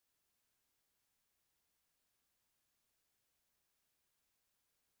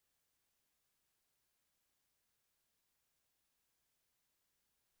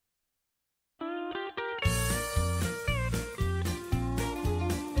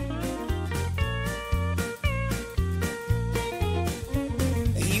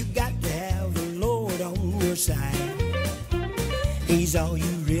side. He's all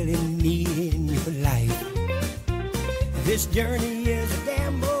you really need in your life. This journey is a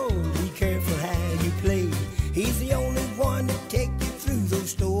gamble, be careful how you play. He's the only one to take you through those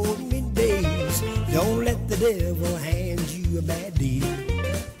stormy days. Don't let the devil hand you a bad deal.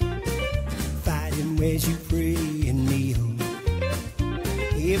 Fight him as you pray and kneel.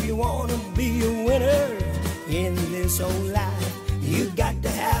 If you want to be a winner in this old life, you got to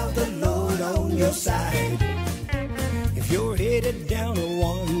have the Lord on your side. If you're headed down a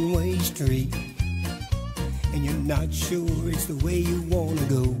one-way street and you're not sure it's the way you want to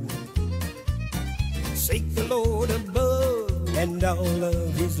go, seek the Lord above and all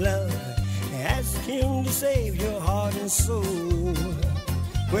of his love. Ask him to save your heart and soul.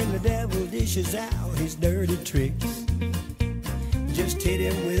 When the devil dishes out his dirty tricks, just hit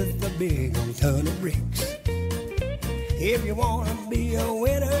him with a big old ton of bricks. If you want to be a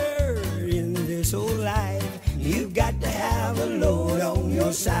winner in this old life, you've got to have a Lord on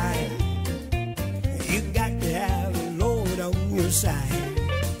your side. You've got to have a Lord on your side.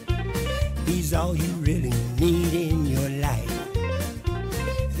 He's all you really need in your life.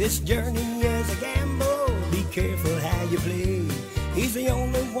 This journey is a gamble, be careful how you play. He's the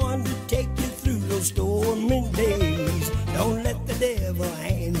only one to take you through those stormy days. Don't let the devil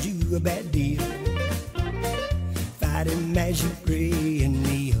hand you a bad deal. Fight him as you pray and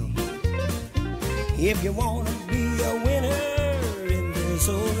kneel. If you want to be a winner in this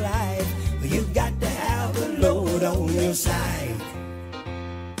old life, you've got to have the Lord on your side.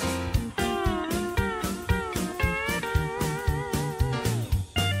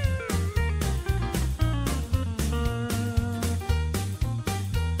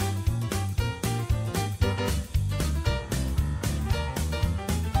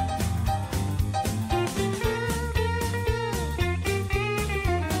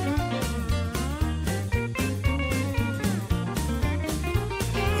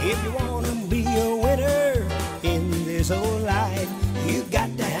 If you want to be a winner in this old life, you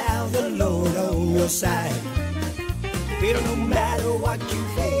got to have the Lord on your side. Feel no matter what you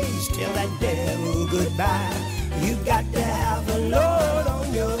face, tell that devil goodbye. You got to have the Lord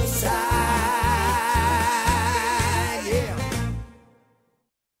on your side. Yeah.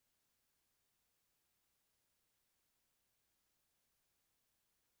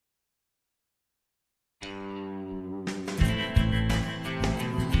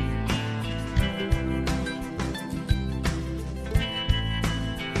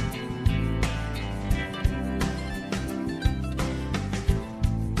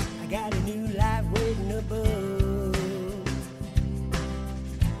 Got a new life waiting above,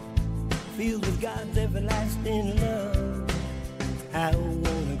 filled with God's everlasting love. I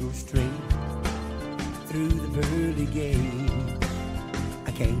wanna go straight through the pearly gate.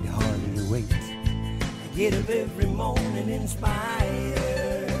 I can't hardly wait. I get up every morning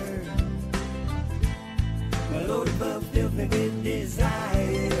inspired. My Lord above fills me with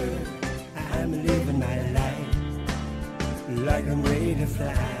desire. I'm living my life like I'm ready to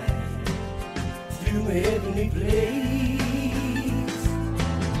fly to a heavenly place.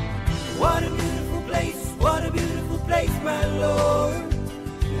 What a beautiful place, what a beautiful place, my Lord.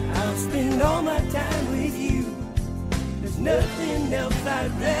 I'll spend all my time with you. There's nothing else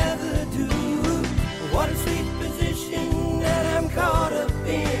I'd rather do. What a sweet position that I'm caught up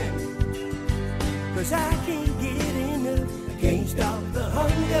in, 'cause I can't get enough, I can't stop the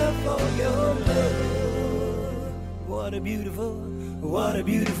hunger for your love. What a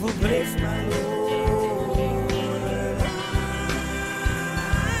beautiful place, my Lord.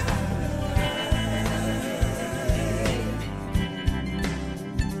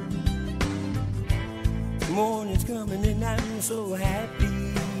 Morning's coming and I'm so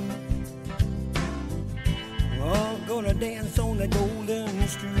happy. Oh, gonna dance on the golden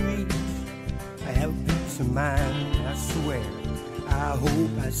street. I have peace of mind, I swear. I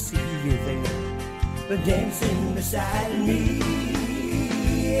hope I see you there, but dancing beside me.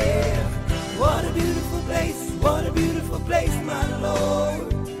 Yeah. What a beautiful place, my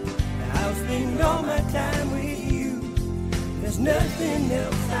Lord. I'll spend all my time with you. There's nothing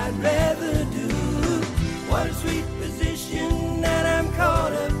else I'd rather do. What a sweet position that I'm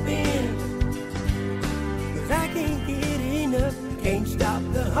caught up in, 'cause I can't get enough, can't stop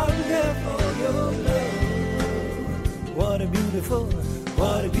the hunger for your love. What a beautiful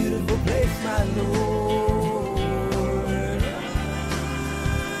place, my Lord.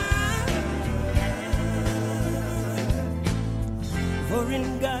 For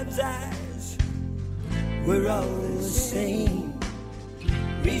in God's eyes, we're all the same.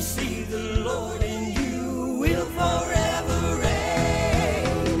 Receive the Lord and you will forever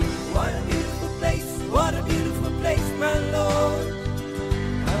reign. What a beautiful place, what a beautiful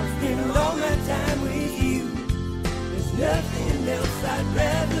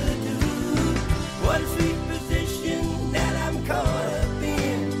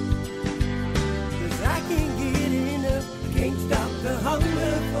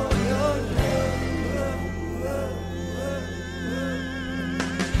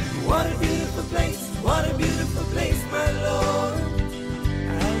What a beautiful place, what a beautiful place, my Lord.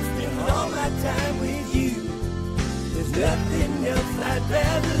 I'll spend all my time with you. There's nothing else I'd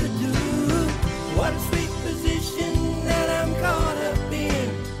rather do. What a sweet position that I'm caught up in.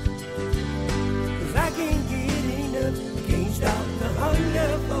 'Cause I can't get enough, can't stop the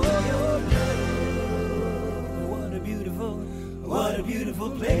hunger for your love. What a beautiful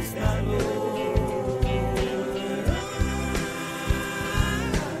place, my Lord.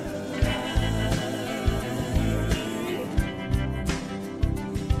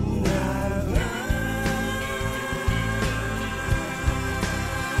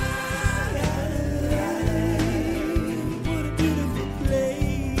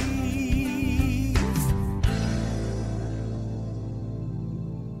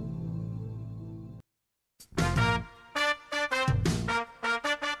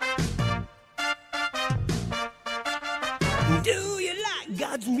 Do you like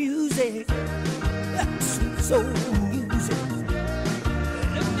God's music? Sweet soul music.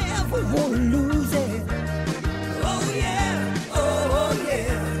 You never wanna lose it. Oh yeah, oh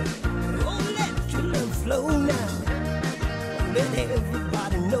yeah. Oh, let your love flow now. Let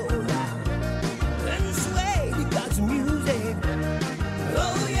everybody know now. And sway to God's music.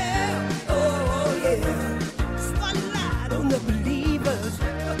 Oh yeah, oh yeah. Spotlight on the believers.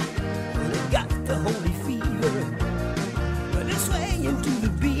 They got the holy fever. Swaying to the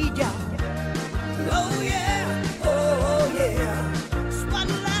beat, y'all. Oh yeah, oh yeah.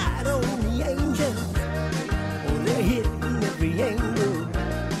 Spotlight on the angels. Oh, they're hitting every angle.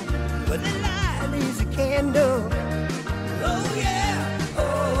 But the light is a candle. Oh yeah,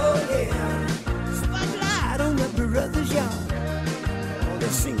 oh yeah. Spotlight on the brothers, y'all. Oh,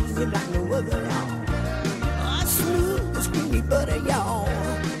 they're singing like no other, y'all. Oh, smooth, screamy butter, y'all.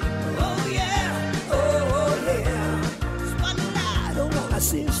 Oh yeah, oh yeah.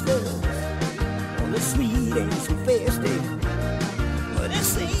 Sisters, oh, the sweet and so festive, but the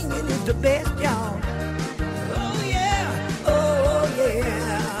singing is the best, y'all. Oh yeah, oh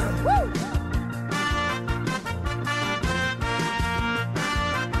yeah. Woo!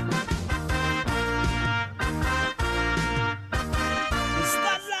 The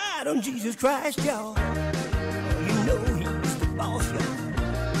spotlight on Jesus Christ, y'all. Oh, you know he's the boss,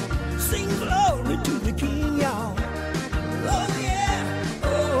 y'all. Sing glory to the King, y'all. Oh yeah.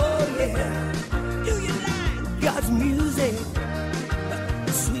 Do you like God's music?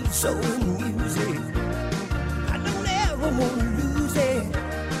 Sweet soul music. I don't ever want to lose it.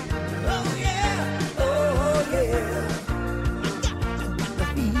 Oh yeah, oh yeah. I got the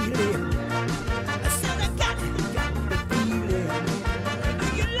feeling. I said I got the feeling. Do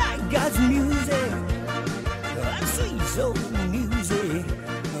you like God's music? Sweet soul music.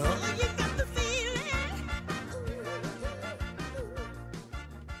 Oh, you got the feeling.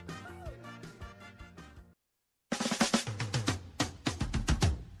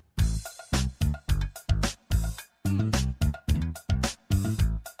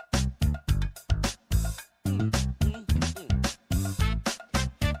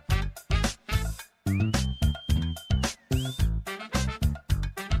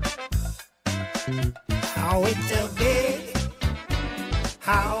 Oh, it's a big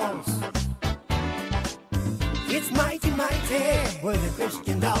house. It's mighty, mighty, where the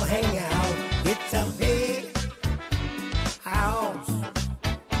Christians all hang out. It's a big house.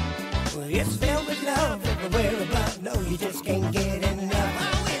 It's filled with love everywhere above. No, you just can't get enough.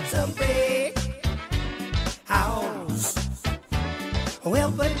 Oh, it's a big house.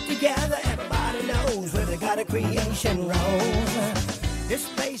 Well put together, everybody knows where they got a creation rose. This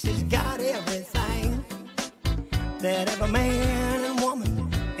place has got everything that every man and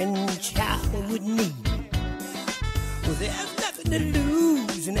woman and child would need. Well, there's nothing to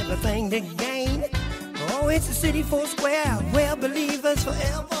lose and everything to gain. Oh, it's a city four square where believers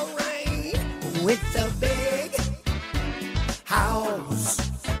forever reign. Oh, it's a big house.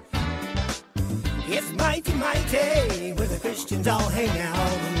 It's mighty, mighty, where the Christians all hang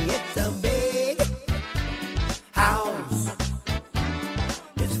out. It's a big house.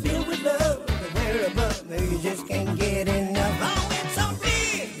 It's filled with love, everywhere above there you just can't get enough. Oh, it's a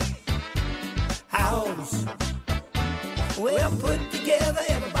big house. Well put together,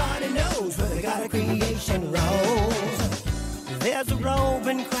 everybody knows where they got a creation rose. There's a robe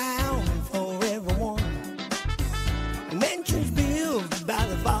and crown for everyone. Mansions built by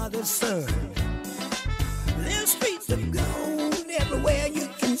the Father's Son. There's streets of gold everywhere you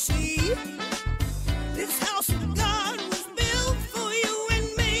can see. This house of God was built for you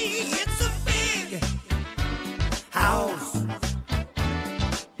and me. It's a big house.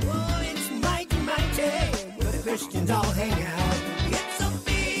 Oh, it's mighty, mighty, where the Christians all hang out. It's a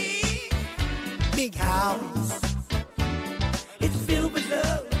big big house. It's filled with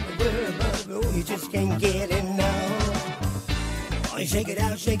love, we're above, oh, you just can't get enough. Oh, shake it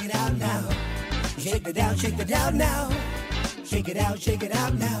out now. Shake it out now. Shake it out now. Shake it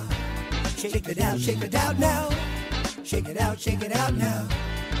out now. Shake it out now. Shake it out now. Shake it out now.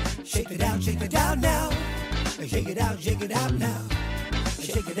 Shake it out now.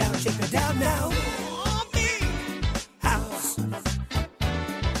 Shake it out now. Oh, big house.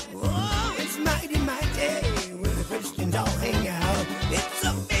 Oh, it's mighty, mighty, where the Christians all hang out. It's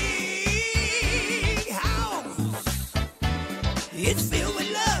a big house. It's filled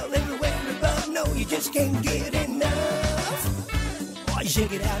with love everywhere above. No, you just can't get enough. Oh,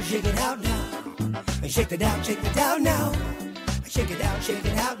 shake it out now. Shake it out now. Shake it out now. Shake it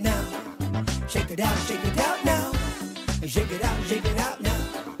out now. Shake it out now. Shake it out now. Shake it out now.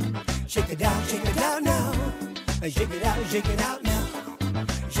 Shake it out now. Shake it out now.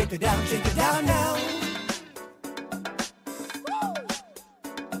 Shake it out now.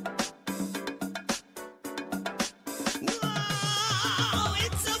 Oh,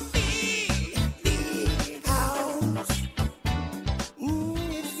 it's a big, big house.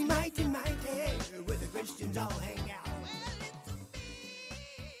 It's mighty, mighty, where the Christians all hang out.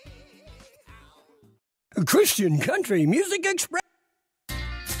 Christian Country Music Express.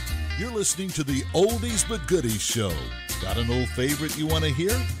 You're listening to the Oldies But Goodies show. Got an old favorite you want to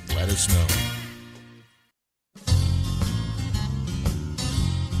hear? Let us know.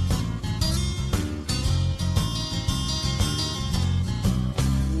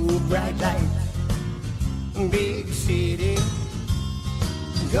 Ooh, bright lights, big city,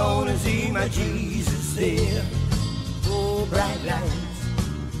 gonna see my Jesus there. Oh, bright lights,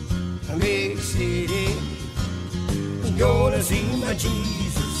 big city, gonna see my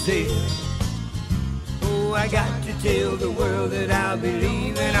Jesus there. Oh, I got to tell the world that I'll be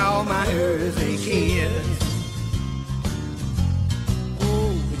leaving all my earthly kids.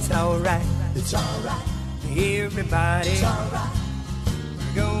 Oh, it's alright, everybody, it's alright.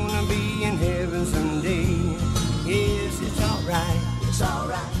 We're gonna be in heaven someday. Yes, it's alright,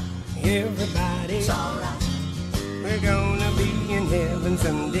 everybody, it's alright. We're gonna be in heaven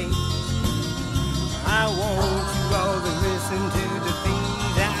someday. I want you all to listen to the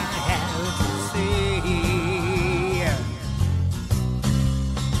things I have to say.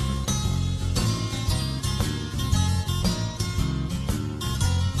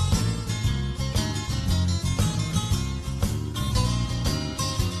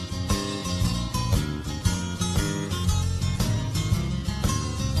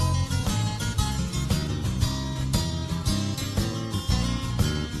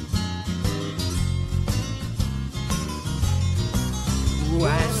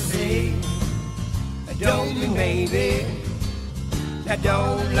 Don't be maybe, now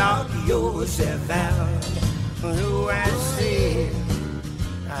don't lock yourself out. Oh, I said,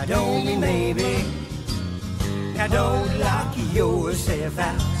 don't be maybe, now don't lock yourself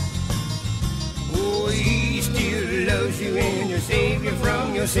out. Oh, he still loves you and you'll save you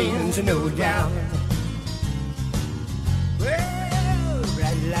from your sins, no doubt. Well,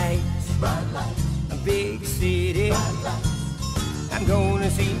 bright lights, a big city, I'm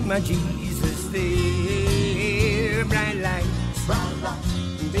gonna see my Jesus there. Bright lights,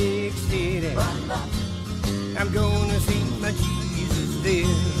 big city, I'm gonna see my Jesus there.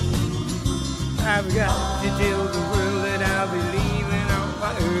 I've got to tell the world that I'll be leaving all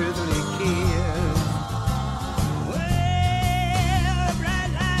my earthly kids. Well,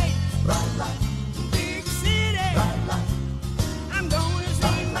 bright lights, big city, I'm gonna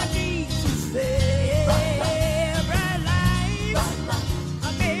see my Jesus there. Bright lights, a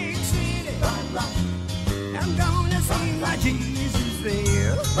big city, I'm gonna see my Jesus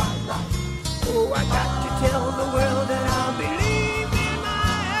there. Oh, I got to tell the world that I'll be leaving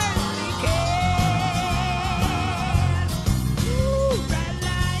my earthly kids. Ooh, bright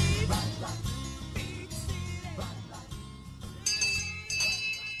lights, big city.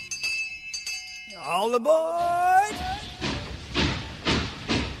 All aboard!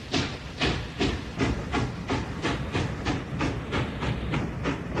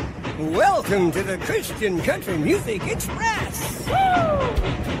 Welcome to the Christian Country Music Express. Woo!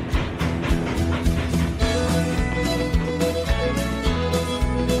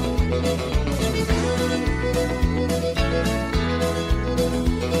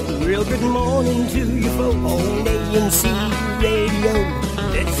 Real good morning to you folks on ANC Radio.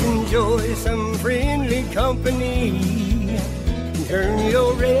 Let's enjoy some friendly company. Turn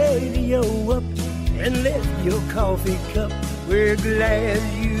your radio up and lift your coffee cup. We're glad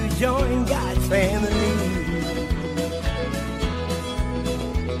you joined God's family.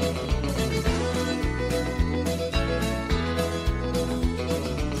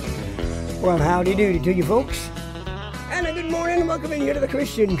 Well, howdy doody to you folks. And a good morning and welcome in here to the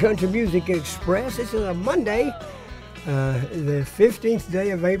Christian Country Music Express. This is a Monday, the 15th day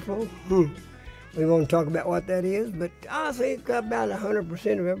of April. We won't talk about what that is, but I think about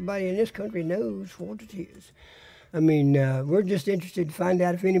 100% of everybody in this country knows what it is. I mean, we're just interested to find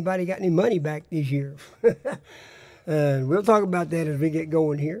out if anybody got any money back this year. We'll talk about that as we get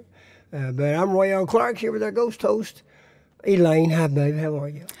going here. But I'm Roy L. Clark here with our ghost host, Elaine. Hi, babe. How are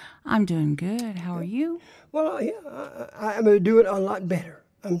you? I'm doing good. How are you? Well, yeah, I'm going to do it a lot better.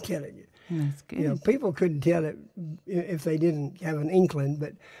 I'm telling you. That's good. You know, people couldn't tell it if they didn't have an inkling.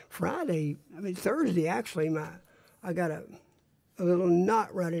 But Thursday, actually, I got a little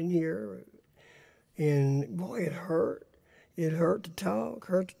knot right in here. And, boy, it hurt. It hurt to talk,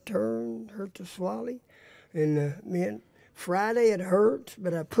 hurt to turn, hurt to swallow. And, man, Friday it hurt,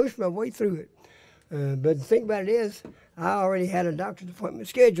 but I pushed my way through it. But the thing about it is, I already had a doctor's appointment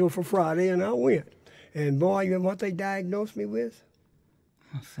scheduled for Friday, and I went. And, boy, you know what they diagnosed me with?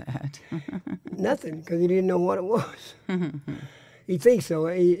 What's that? Nothing, because he didn't know what it was. He thinks so.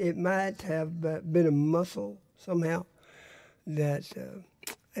 It might have been a muscle somehow but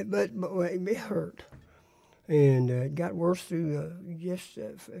it hurt. And it got worse through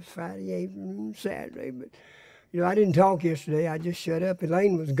Friday evening, Saturday. But, you know, I didn't talk yesterday. I just shut up.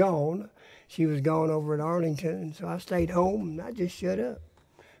 Elaine was gone. She was gone over at Arlington, and so I stayed home, and I just shut up.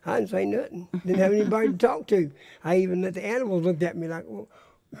 I didn't say nothing. Didn't have anybody to talk to. I even let the animals look at me like, well,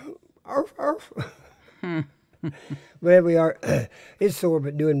 arf, arf. Well, we are. It's sore,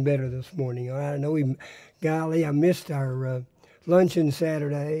 but doing better this morning. I know I missed our luncheon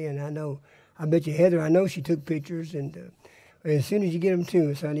Saturday, and I bet you Heather, I know she took pictures, and as soon as you get them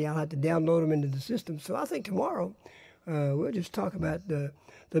to us, honey, I'll have to download them into the system. So I think tomorrow we'll just talk about the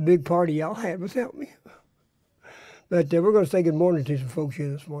big party y'all had without me. But we're going to say good morning to some folks here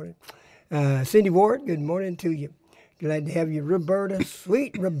this morning. Cindy Ward, good morning to you. Glad to have you, Roberta,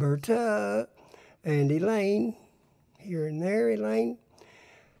 sweet Roberta, and Elaine, here and there, Elaine,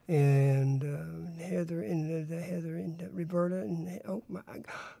 and Heather and Roberta, and oh my God,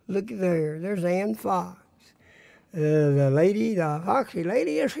 look there, there's Ann Fox. The Foxy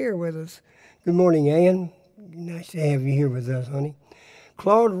lady is here with us. Good morning, Ann. Nice to have you here with us, honey.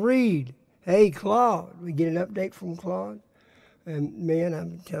 Claude Reed. Hey, Claude. We get an update from Claude. Man,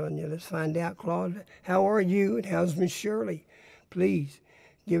 I'm telling you, let's find out, Claude. How are you, and how's Miss Shirley? Please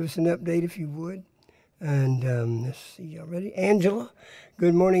give us an update if you would. And let's see, y'all ready? Angela.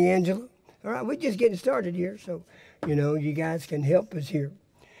 Good morning, Angela. All right, we're just getting started here, so, you know, you guys can help us here.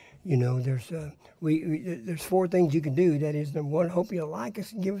 You know, there's 4 things you can do. That is, number 1, hope you'll like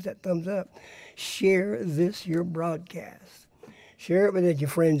us and give us that thumbs up. Share your broadcast. Share it with your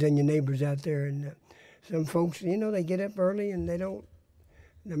friends and your neighbors out there. And some folks, you know, they get up early and they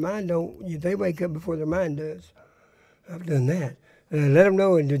wake up before their mind does. I've done that. Let them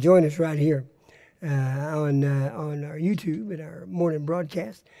know and to join us right here on our YouTube and our morning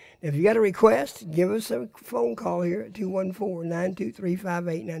broadcast. If you got a request, give us a phone call here at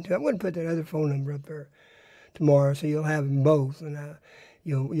 214-923-5892. I'm going to put that other phone number up there tomorrow so you'll have them both and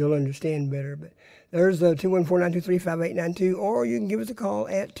you'll understand better. But there's the 214-923-5892, or you can give us a call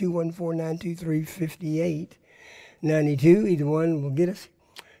at 214-923-5892. Either one will get us.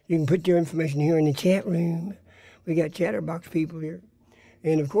 You can put your information here in the chat room. We got Chatterbox people here.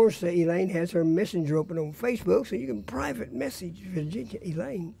 And, of course, Elaine has her messenger open on Facebook, so you can private message Virginia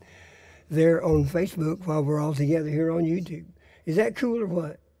Elaine there on Facebook while we're all together here on YouTube. Is that cool or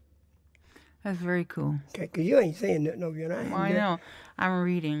what? That's very cool. Okay, because you ain't saying nothing over your eye. I know. I'm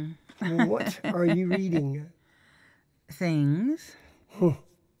reading. What are you reading? Things. Well,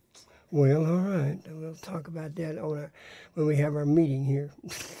 all right. We'll talk about that when we have our meeting here.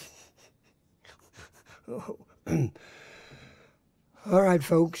 All right,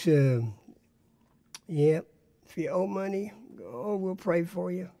 folks. If you owe money, we'll pray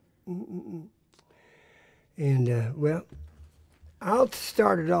for you. And, well, I'll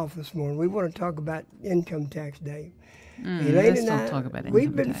start it off this morning. We want to talk about Income Tax Day. Elaine and I, talk about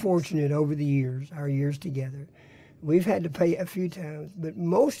we've been fortunate over the years, our years together. We've had to pay a few times, but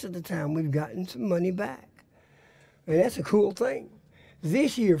most of the time we've gotten some money back. And that's a cool thing.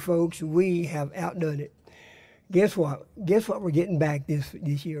 This year, folks, we have outdone it. Guess what? Guess what we're getting back this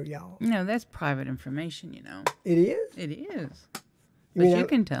year, y'all? No, that's private information, you know. It is? It is. But you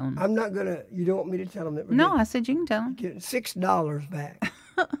can tell them. I'm not going to, you don't want me to tell them that we're No, I said you can tell them. Getting $6 back.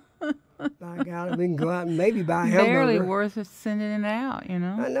 By God, we can go out and maybe buy a hamburger. Barely worth it sending it out, you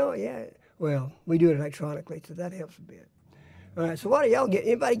know. I know, yeah. Well, we do it electronically, so that helps a bit. All right, so what do y'all get?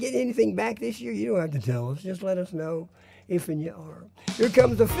 Anybody get anything back this year? You don't have to tell us. Just let us know. if in your arm. Here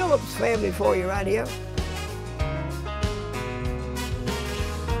comes the Phillips family for you right here.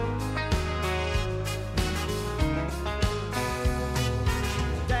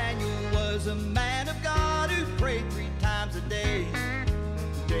 Daniel was a man of God who prayed 3 times a day.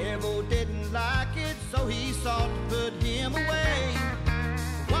 The devil didn't like it, so he sought to put him away.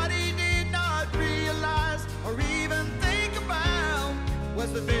 What he did not realize or even think about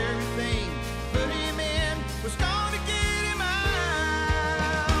was the very thing put him in was going to get him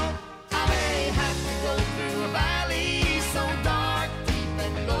out. I may have to go through a valley so dark, deep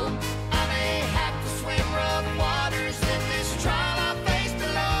and low. I may have to swim rough waters in this trial I face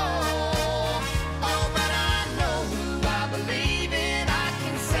below. Oh, but I know who I believe in. I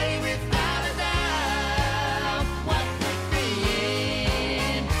can say without a doubt, what could be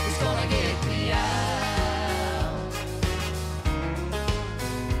in is gonna get me out.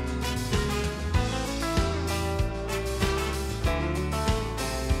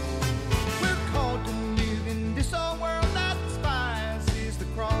 We're called to live in this old world that despises the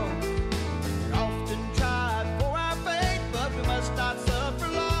cross. We're often tried for our faith, but we must not suffer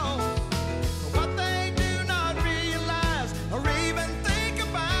loss. But what they do not realize or even think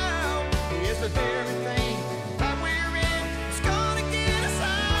about is the very thing that we're in is gonna get us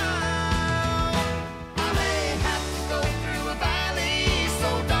out. I may have to go through a valley so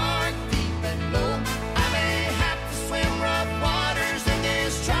dark, deep and low. I may have to swim rough waters in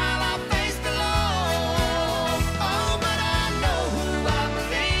this trial I face below. Oh, but I know who I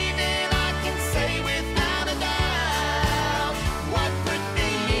believe in. I can say without a doubt, what could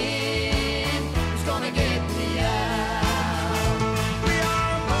be in is gonna get me out. We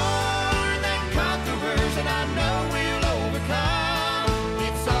are more than conquerors, and I know we'll overcome.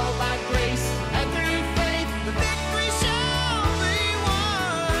 It's all by grace and through faith. The victory shall be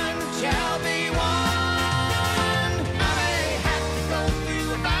won, shall be won. I may have to go through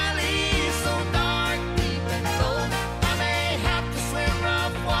a valley so dark, deep and low. I may have to swim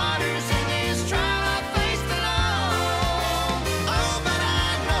rough waters in this trial I face below. Oh, but I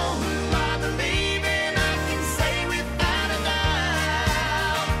know who I believe in. I can say without a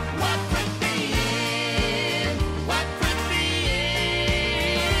doubt, what could be in, what could be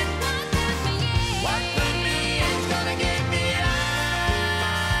in, what could be in's gonna get me out.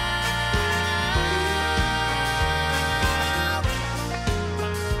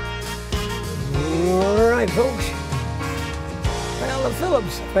 All right, folks. Well, the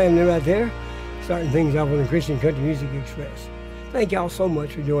Phillips family right there, starting things off on the Christian Country Music Express. Thank y'all so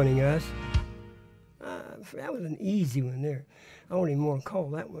much for joining us. That was an easy one there. I don't even want to call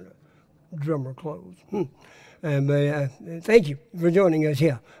that one a drummer close. But thank you for joining us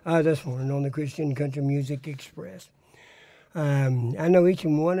here this morning on the Christian Country Music Express. I know each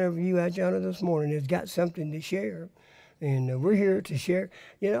and one of you out yonder this morning has got something to share, and we're here to share.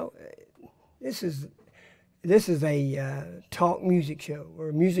 You know, this is a talk music show or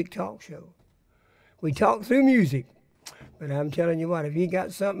a music talk show. We talk through music, but I'm telling you what, if you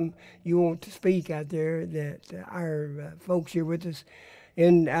got something you want to speak out there that our folks here with us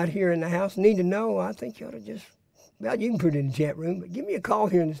out here in the house need to know, I think you ought to just, well, you can put it in the chat room, but give me a call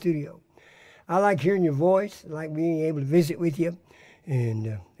here in the studio. I like hearing your voice. I like being able to visit with you,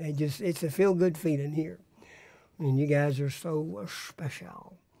 and it's a feel-good feeling here. And you guys are so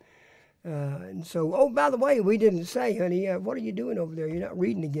special. And so, oh, by the way, we didn't say, honey, what are you doing over there? You're not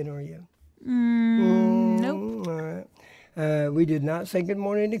reading again, are you? Nope. All right. We did not say good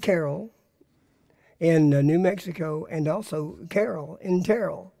morning to Carol in New Mexico, and also Carol in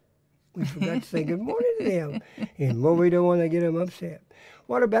Terrell. We forgot to say good morning to them. And boy, we don't want to get them upset.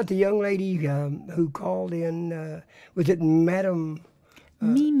 What about the young lady who called in? Was it Madam?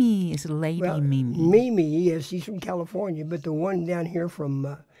 Mimi is Lady Mimi. Mimi, yes, she's from California, but the one down here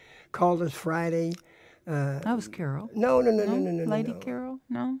from called us Friday. That was Carol. No. Lady no. Carol?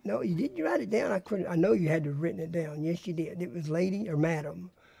 No? No, you didn't write it down. I couldn't. I know you had to have written it down. Yes, you did. It was Lady or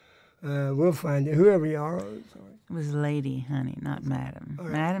Madam. We'll find it. Whoever you are. Sorry. It was Lady, honey, not Madam.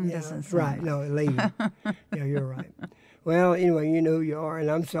 Right. Madam Yeah, doesn't that's sound right. No, Lady. Yeah, you're right. Well, anyway, you know who you are, and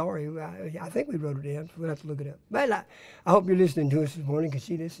I'm sorry. I think we wrote it down, so we'll have to look it up. But I hope you're listening to us this morning, because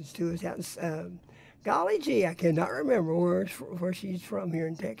she listens to us out in, golly gee, I cannot remember where she's from here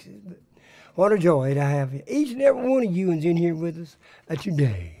in Texas. But what a joy to have each and every one of you is in here with us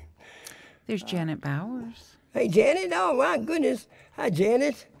today. There's Janet Bowers. Hey, Janet. Oh, my goodness. Hi,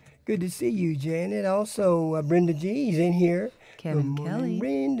 Janet. Good to see you, Janet. Also, Brenda G. is in here. Kevin Good morning, Kelly.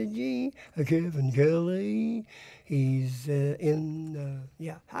 Brenda G. Kevin Kelly. He's Hi,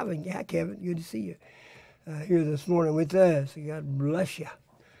 Kevin. Good to see you here this morning with us. God bless you.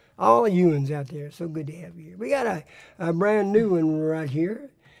 All of you ones out there, so good to have you here. We got a brand new one right here.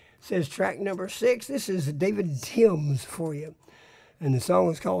 It says track number 6. This is David Timms for you. And the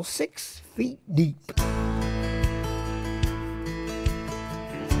song is called 6 Feet Deep.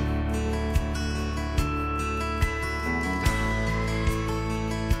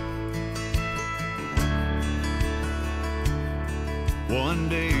 One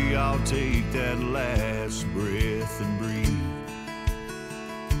day I'll take that last breath and breathe.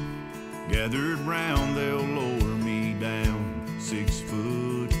 Gathered round, they'll lower me down 6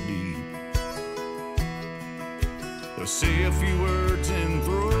 foot deep. They'll say a few words and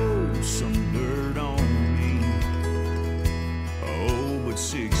throw some dirt on me. Oh, but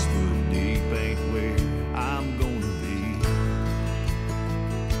 6 foot deep ain't where I'm gonna be.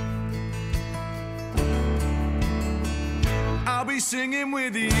 I'll be singing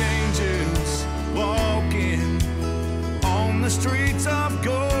with the angels, walking on the streets of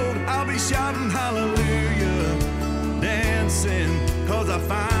gold. I'll be shouting hallelujah, dancing, 'cause I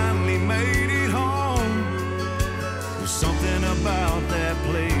finally made it home. There's something about that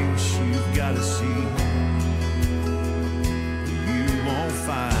place you've got to see. You won't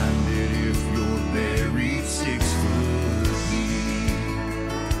find it if you're buried 6 foot deep.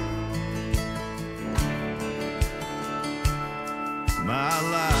 My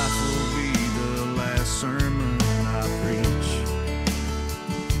life will be the last sermon I preach,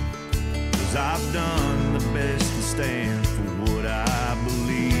 'cause I've done the best to stand for what I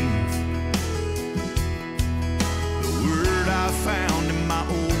believe. The word I found in my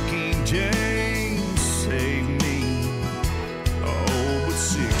old King James saved me. Oh, but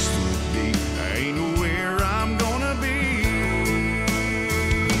 6 foot deep ain't where I'm gonna be.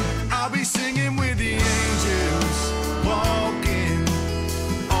 I'll be singing with the angels, walking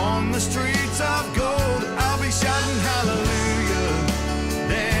on the streets of gold. I'll be shouting hallelujah,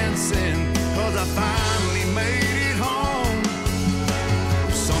 dancing, 'cause I finally made it home.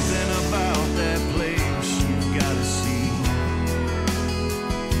 There's something about that place you've got to see.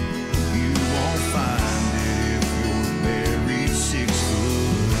 You won't find it if you're buried 6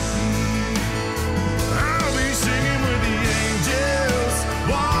 foot deep. I'll be singing with the angels,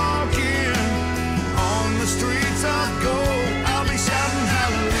 walking on the streets of gold. I'll be shouting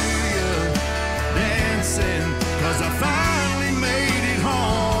hallelujah, dancing, 'cause I finally made it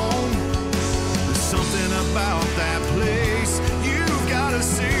home. There's something about that place you've got to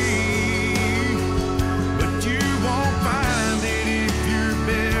see, but you won't find it if you're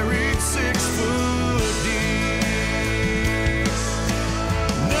buried 6 foot deep.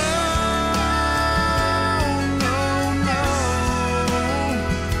 No, no, no,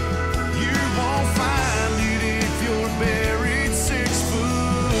 you won't find it if you're buried 6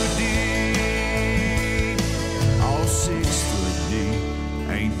 foot deep. All 6 foot deep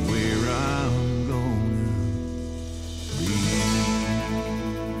ain't where I'm gonna be.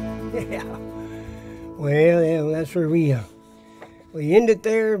 Yeah. Well, yeah, that's where we end it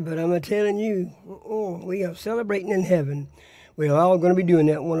there, but I'm telling you, we are celebrating in heaven. We're all going to be doing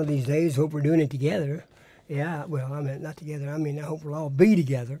that one of these days. Hope we're doing it together. Yeah, well, I mean, not together. I mean, I hope we'll all be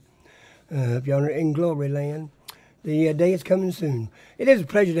together. If y'all are in glory land. The day is coming soon. It is a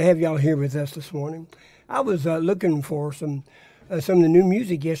pleasure to have y'all here with us this morning. I was looking for some of the new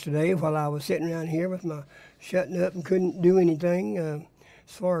music yesterday while I was sitting around here with my shutting up and couldn't do anything as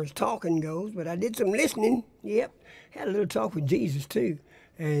far as talking goes, but I did some listening. Yep, had a little talk with Jesus too,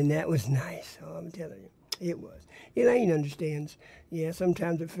 and that was nice. Oh, I'm telling you, it was. Elaine understands. Yeah,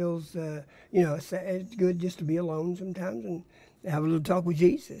 sometimes it feels, it's good just to be alone sometimes and have a little talk with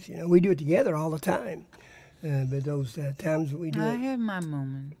Jesus. You know, we do it together all the time, but those times that we do I it. have my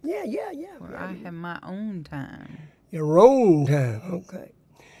moment Yeah. where I have my own time. Your own time, okay.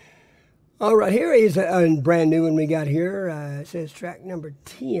 All right, here is a brand new one we got here. It says track number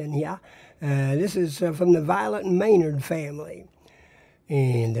 10, yeah. This is from the Violet and Maynard family.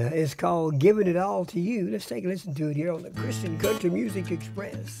 And it's called Giving It All to You. Let's take a listen to it here on the Christian Country Music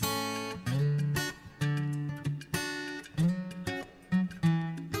Express.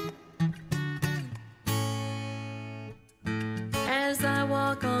 As I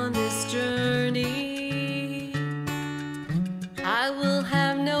walk on this journey, I will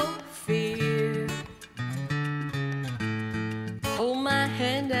have no fear. Hold my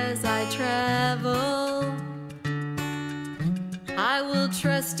hand as I travel, I will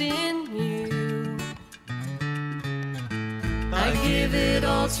trust in you. I give it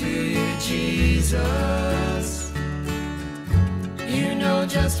all to you, Jesus. You know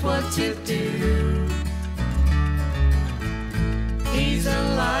just what to do. He's a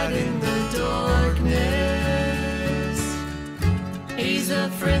light in the darkness, He's a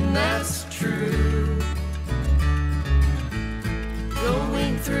friend that's true.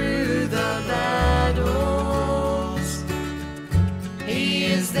 Going through the battles, He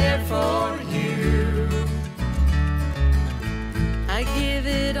is there for you. I give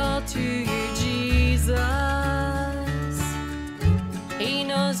it all to you, Jesus. He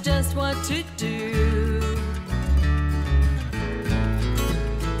knows just what to do.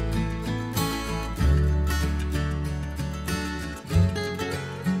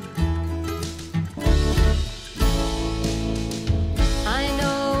 I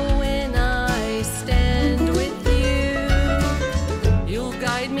know when I stand with you, you'll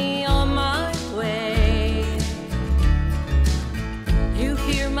guide me on my way. You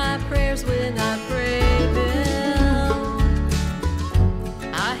hear my prayers when I pray them.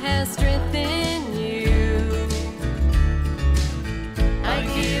 I have strength in you. I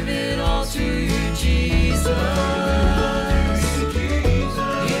give it all to you, Jesus.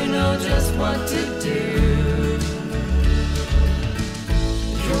 You know just what to do.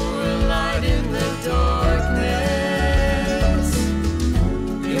 You're a light in the darkness.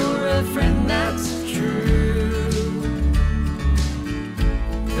 You're a friend that's true.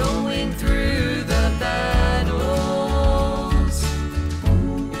 Going through the battles,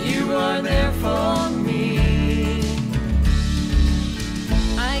 you are there for me.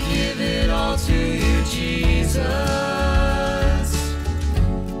 I give it all to you, Jesus.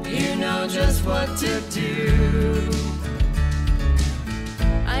 You know just what to do.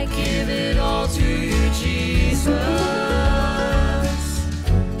 I give it all to you, Jesus.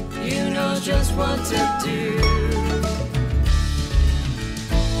 You know just what to do.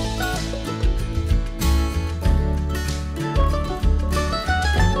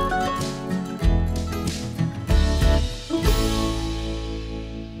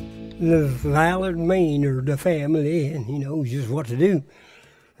 The Ballard Maynard family, and he knows just what to do.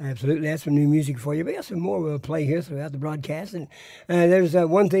 Absolutely, that's some new music for you. We got some more we'll play here throughout the broadcast. And there's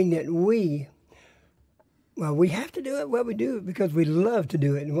one thing that we have to do it. Well, we do it because we love to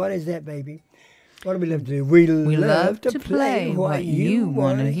do it. And what is that, baby? What do we love to do? We love to play what you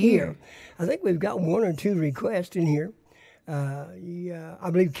want to hear. I think we've got one or two requests in here. I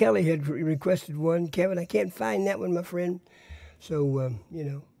believe Kelly had requested one. Kevin, I can't find that one, my friend. So,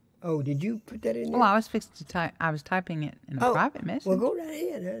 Oh, did you put that in there? Well, I was fixed to type. I was typing it in a private message. Well, go right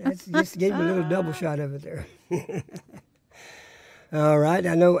ahead. That's just gave me a little double shot of it there. All right.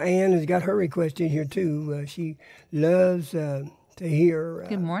 I know Ann has got her request in here, too. She loves to hear.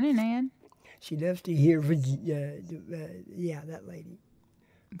 Good morning, Ann. She loves to hear, that lady.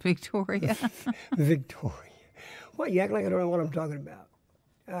 Victoria. Victoria. Well, you act like I don't know what I'm talking about.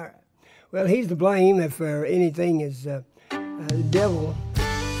 All right. Well, he's to blame if anything is the devil.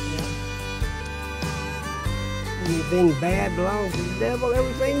 Anything bad belongs to the devil,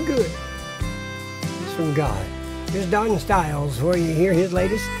 everything good is from God. Here's Don Styles, where you hear his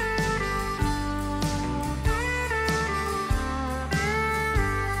latest.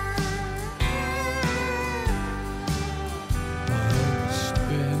 I'd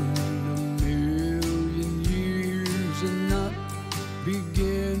spend 1,000,000 years and not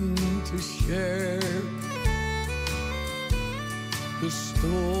begin to share the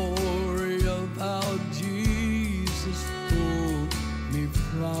story of how Jesus pulled me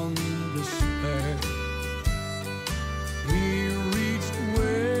from despair. He reached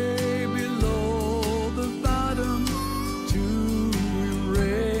way below the bottom to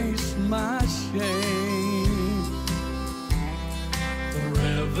erase my shame.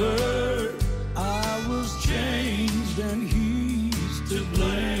 Forever I was changed and he's to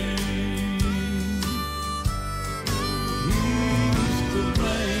blame. He's to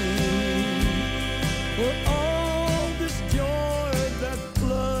blame for all this joy that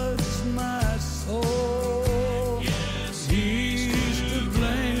floods my soul. Yes, he's to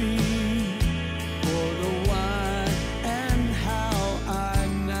blame for the why and how I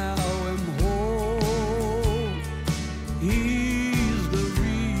now am whole. He's the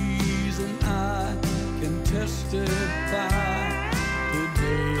reason I can testify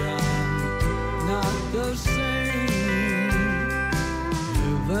today I'm not the same.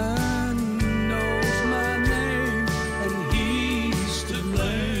 Heaven knows my name and he's to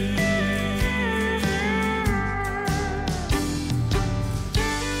blame.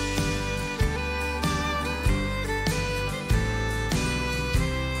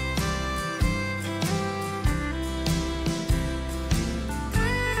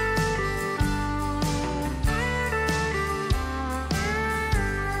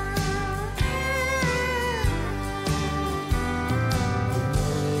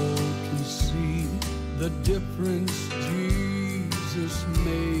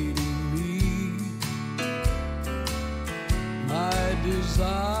 creating me. My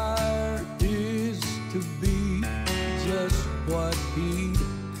desire is to be just what He'd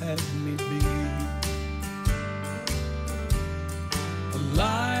have me be. A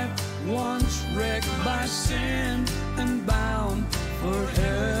life once wrecked by sin and bound for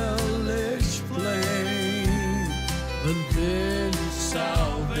hellish flame. But then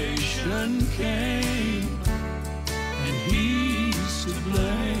salvation came, and He's to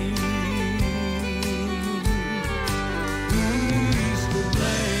blame. He's to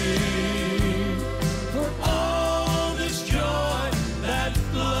blame for all this joy that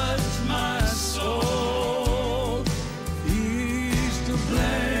floods my soul. He's to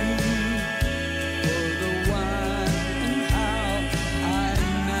blame for the why and how I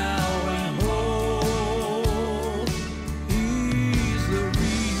now am whole. He's the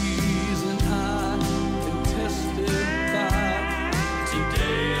reason I can testify.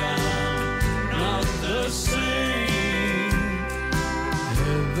 Today I'm not the same.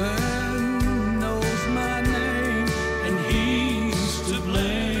 Heaven knows my name, and He's to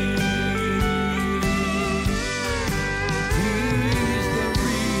blame. He's the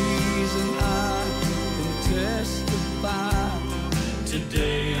reason I can testify.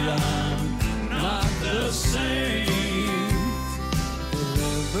 Today I'm not the same.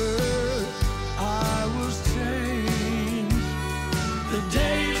 Forever I was changed the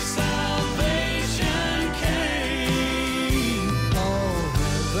day salvation came. Oh,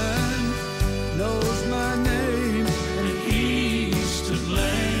 heaven knows my name, and He's to blame.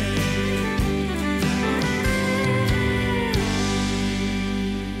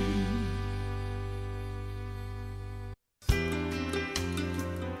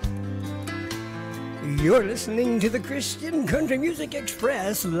 You're listening to the Christian Country Music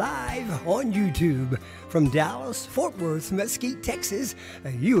Express live on YouTube from Dallas, Fort Worth, Mesquite, Texas,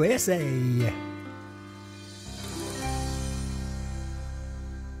 USA.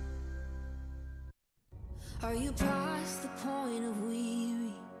 Are you past the point of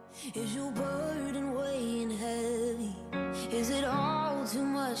weary? Is your burden weighing heavy? Is it all too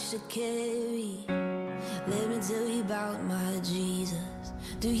much to carry? Let me tell you about my Jesus.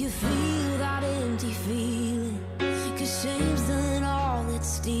 Do you feel that empty feeling? 'Cause shame's done all it's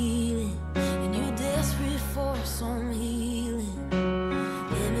stealing, and you're desperate for some healing.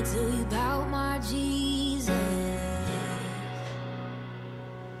 Let me tell you about my Jesus.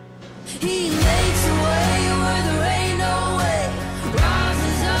 He makes a way where there ain't no way,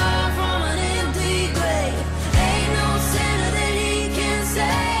 rises up from an empty grave. Ain't no sinner that He can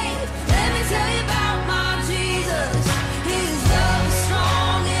save. Let me tell you about my Jesus. His love is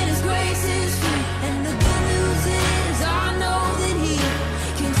strong and His grace is free, and the good news is I know that He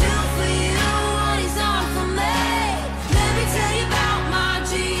can do for you what He's done for me. Let me tell you about my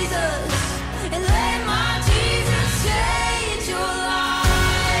Jesus, and let my Jesus change your life.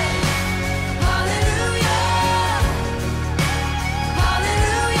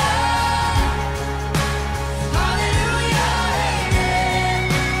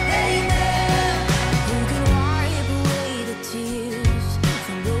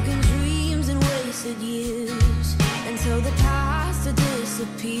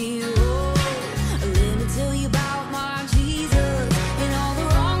 Disappear. Oh, let me tell you about my Jesus and all the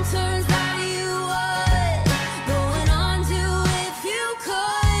wrong turns that you would going on to if you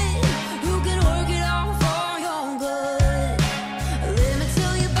could. Who can work it out for your good? Let me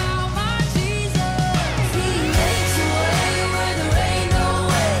tell you about my Jesus. He makes a way where there ain't no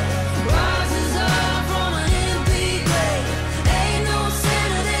way, rises up from an empty grave. Ain't no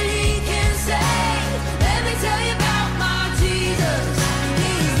sinner that He can save. Let me tell you about my Jesus.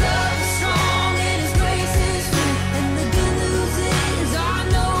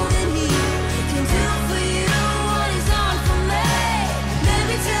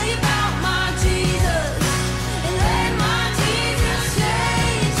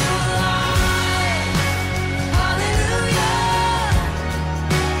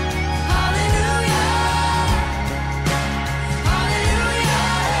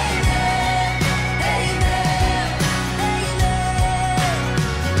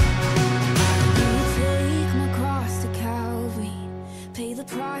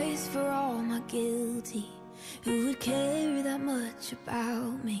 Who would care that much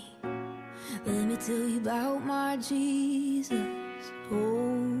about me? Let me tell you about my Jesus.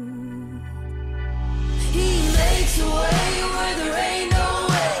 Oh, He makes a way where there ain't no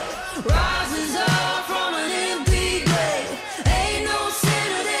way, rises up from an empty grave. Ain't no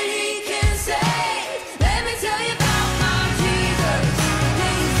sinner that He can save. Let me tell you about my Jesus.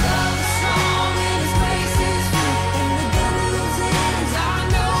 His love is strong and His grace is free, and the good news is I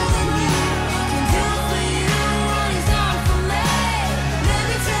know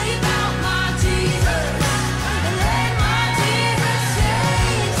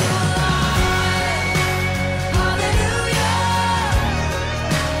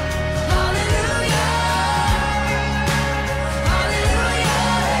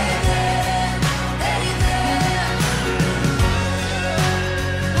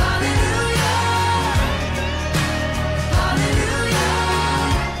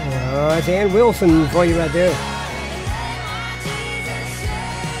That's Ann Wilson for you right there.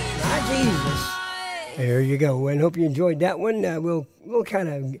 My Jesus. There you go. And hope you enjoyed that one. We'll kind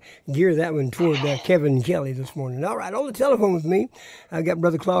of gear that one toward Kevin Kelly this morning. All right, on the telephone with me, I've got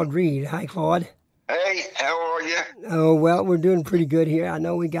Brother Claude Reed. Hi, Claude. Hey, how are you? Oh, well, we're doing pretty good here. I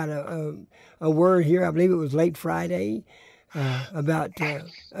know we got a word here. I believe it was late Friday about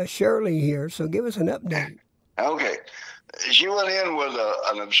Shirley here. So give us an update. Okay. She went in with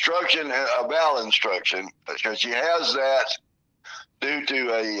an obstruction, a bowel instruction, because she has that due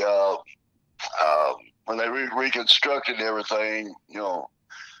to when they reconstructed everything,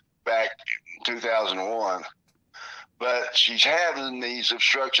 back in 2001. But she's having these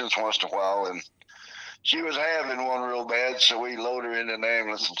obstructions once in a while, and she was having one real bad, so we loaded her in an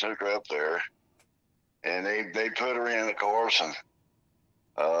ambulance and took her up there. And they put her in, of course, and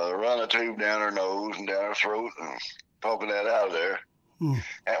run a tube down her nose and down her throat and pumping that out of there.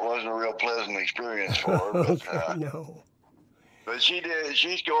 That wasn't a real pleasant experience for her. But, no. But she did.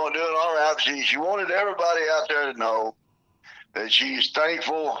 She's doing all right. She wanted everybody out there to know that she's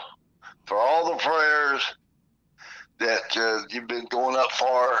thankful for all the prayers that you've been going up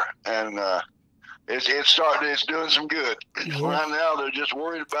for, and it's doing some good. Right now, they're just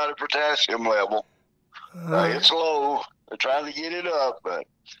worried about her potassium level. It's low. They're trying to get it up, but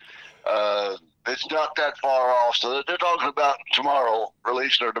it's not that far off. So they're talking about tomorrow,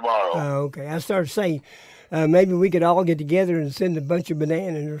 releasing her tomorrow. Okay. I started saying maybe we could all get together and send a bunch of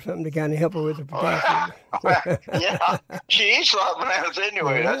bananas or something to kind of help her with the potassium. Yeah, she eats a lot of bananas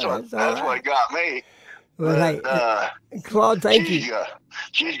anyway. That's what got me. Well, hey, Claude, thank you.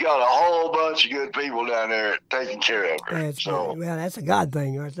 She's got a whole bunch of good people down there taking care of her. Well, that's a God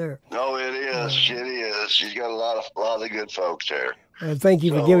thing right there. No, it is. It is. She's got a lot of good folks there. Thank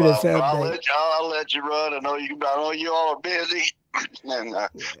you for giving us that update. I'll let you run. I know you all are busy. And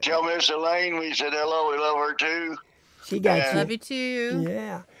tell Miss Elaine we said hello. We love her too. She got you. Love you too.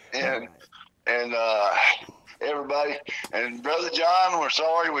 Yeah. And everybody, and Brother John, we're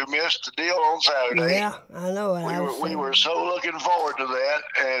sorry we missed the deal on Saturday. Yeah, I know. We were so looking forward to that,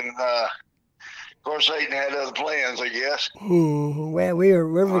 and of course Satan had other plans, I guess. Well,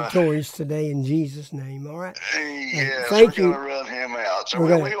 we're victorious today in Jesus' name. All right. Yes, thank you. We're going to run him out. So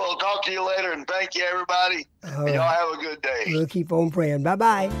we will talk to you later, and thank you, everybody. And y'all have a good day. We'll keep on praying.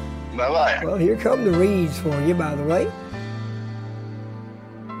 Bye-bye. Bye-bye. Well, here come the Reeds for you, by the way.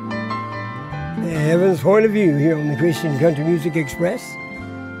 Heaven's Point of View here on the Christian Country Music Express.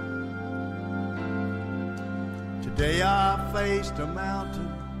 Today I faced a mountain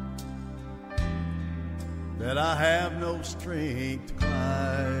that I have no strength to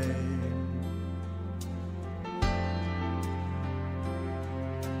climb.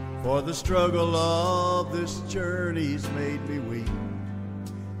 For the struggle of this journey's made me weak,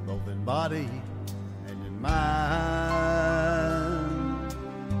 both in body and in mind.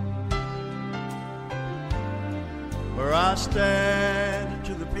 Where I stand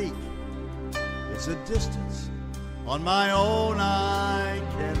to the peak, it's a distance on my own I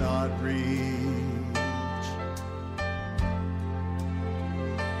cannot reach.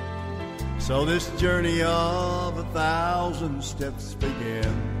 So this journey of 1,000 steps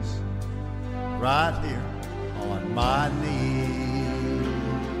begins right here on my knees.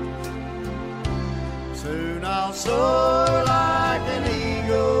 Soon I'll soar like an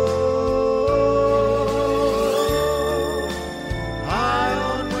eagle,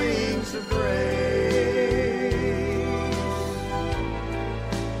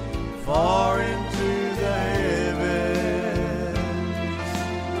 far into the heavens,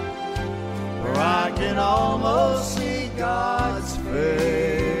 where I can almost see God's face,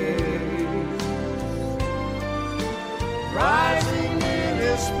 rising in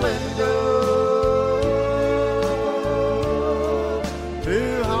His splendor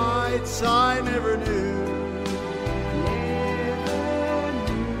to heights I never knew.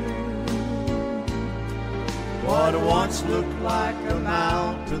 What once looked like a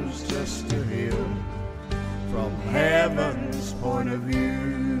mountain's just a hill from heaven's point of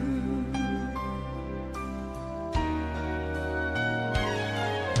view.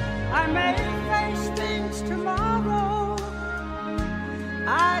 I may face things tomorrow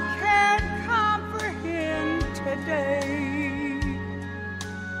I can't comprehend today.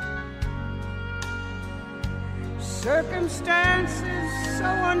 Circumstances so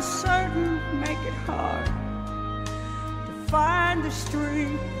uncertain make it hard find the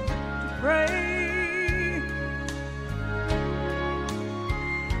strength to pray.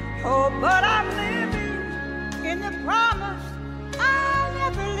 Oh, but I'm living in the promise I'll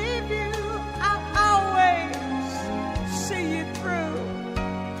never leave you. I'll always see you through.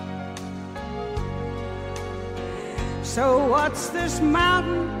 So what's this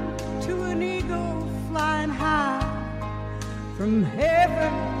mountain to an eagle flying high from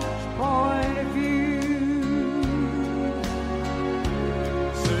heaven's point of view?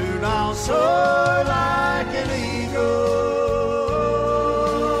 Soon I'll soar like an eagle,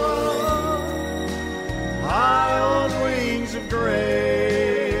 high on wings of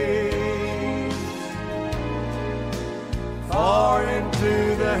grace, far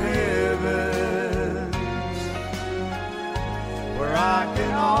into the heavens, where I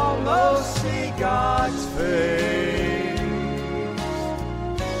can almost see God's face,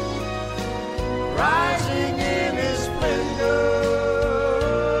 rising in His splendor.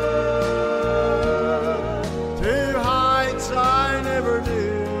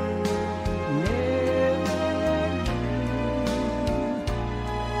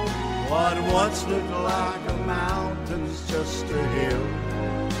 What once looked like a mountain's just a hill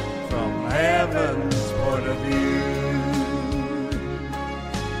from heaven's point of view.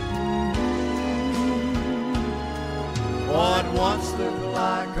 What once looked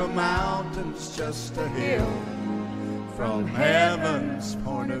like a mountain's just a hill from heaven's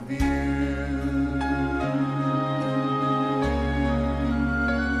point of view.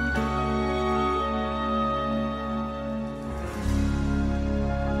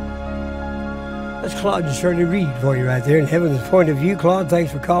 That's Claude and Shirley Reed for you right there in Heaven's Point of View. Claude,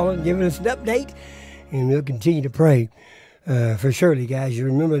 thanks for calling, giving us an update, and we'll continue to pray for Shirley, guys. You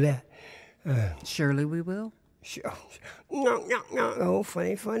remember that. Surely we will. No. Oh,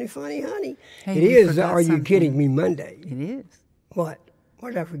 funny, honey. Hey, It you is forgot Are You something. Kidding Me Monday. It is. What? What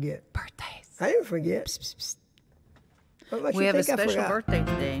did I forget? Birthdays. I didn't forget. What makes We you have a think I special forgot? birthday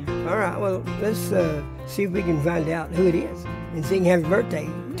today. All right, well, let's see if we can find out who it is and sing happy birthday.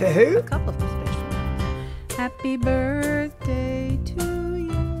 To who? A couple of special. Happy birthday to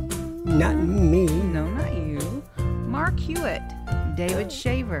you. Not me. No, not you. Mark Hewitt, David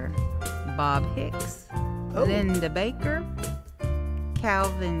Shaver, Bob Hicks, Linda Baker,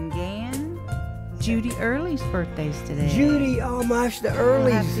 Calvin Gann, Judy Early's birthday's today. Judy almost the We'll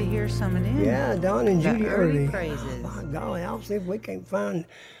early. have to hear some of them. Yeah, Don and The Judy early Early. praises. Oh, my golly, I'll see if we can find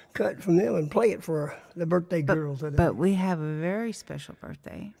cut from them and play it for the birthday girls today. But we have a very special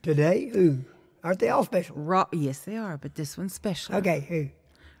birthday. Today, who? Aren't they all special? Yes, they are, but this one's special. Okay, who?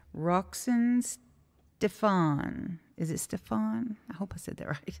 Roxanne Stefan. Is it Stefan? I hope I said that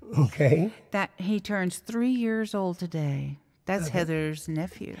right. Okay. That he turns 3 years old today. That's Heather's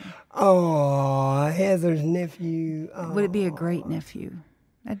nephew. Oh, Heather's nephew. Oh, Would it be a great nephew?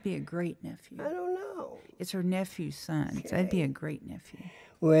 That'd be a great nephew. I don't know. It's her nephew's son. So that'd be a great nephew.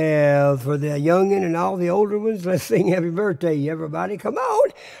 Well, for the youngin' and all the older ones, let's sing happy birthday, everybody. Come on.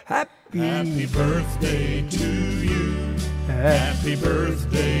 Happy birthday to you. Happy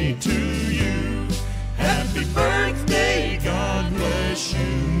birthday to you. Happy birthday, God bless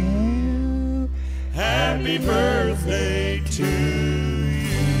you. Happy birthday to you.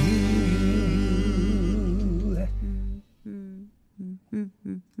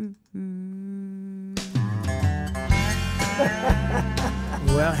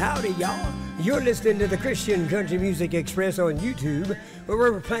 Well, howdy, y'all. You're listening to the Christian Country Music Express on YouTube, where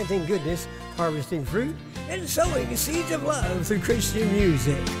we're planting goodness, harvesting fruit, and sowing seeds of love through Christian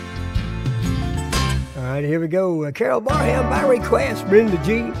music. All right, here we go. Carol Barham by request, Brenda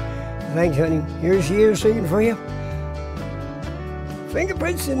G. Thanks, honey. Here she is singing for you.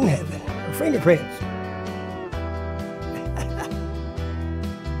 Fingerprints in Heaven. Or Fingerprints.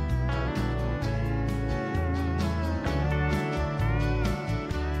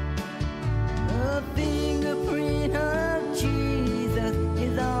 A fingerprint of Jesus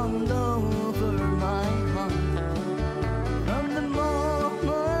is all over my heart. From the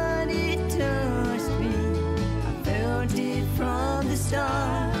moment He touched me, I felt it from the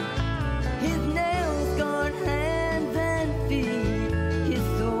start. His nail-scarred hands and feet, His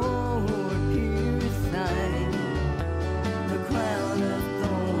sword-pierced side, the crown of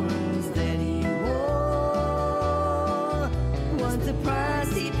thorns that He wore was the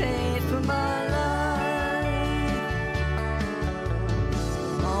price He paid for my life.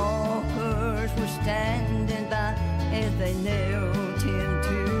 All hers were standing by as they nailed Him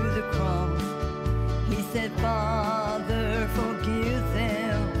to the cross. He said, Father, forgive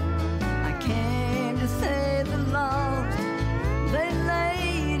them. I came to save the lost. They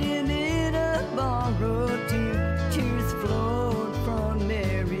laid Him in a borrowed tomb. Tears flowed from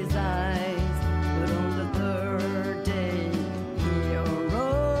Mary's eyes. But on the third day He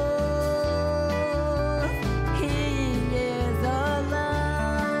arose. He is alive.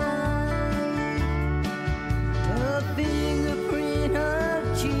 A fingerprint of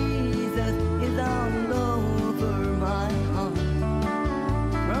Jesus is all over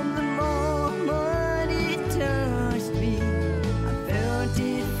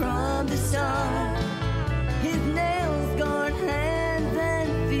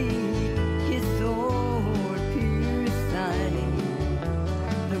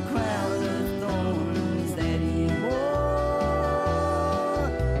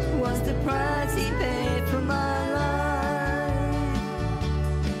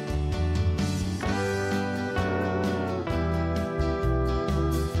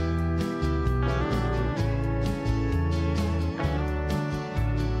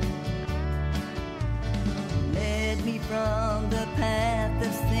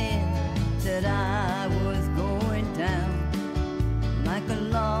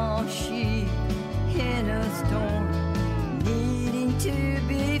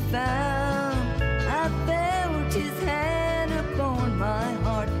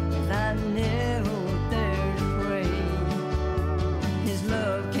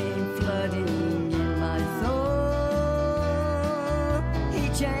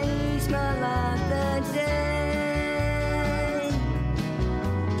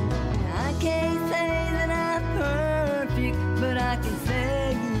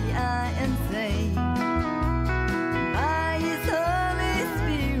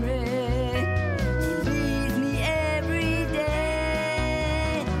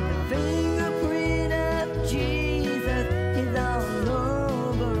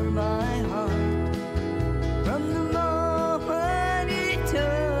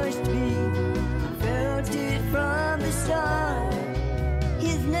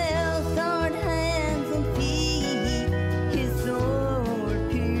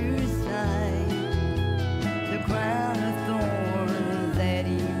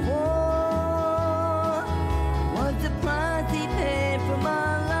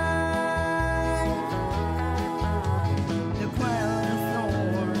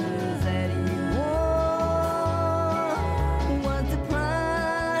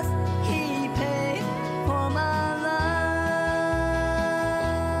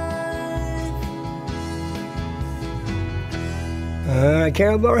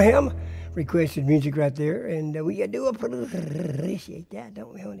Carol Barham requested music right there, and we do appreciate that,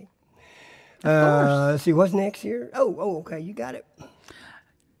 don't we, honey? Let's see, what's next here? Oh, okay, you got it.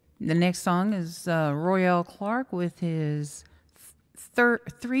 The next song is Royale Clark with his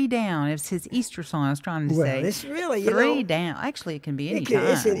Three Down. It's his Easter song, I was trying to say. Well, it's really, Three Down. Actually, it can be any time.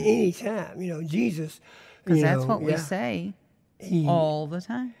 It's at any time, Jesus. Because that's what we say all the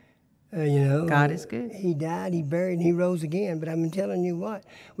time. God is good. He died, he buried, and he rose again. But I'm telling you what,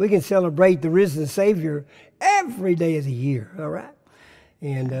 we can celebrate the risen Savior every day of the year, all right?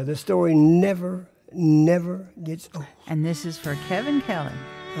 And the story never gets old. And this is for Kevin Kelly.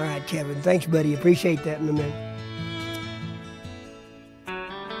 All right, Kevin. Thanks, buddy. Appreciate that in a minute.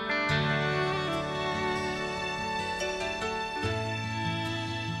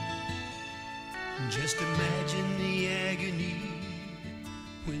 Just imagine the agony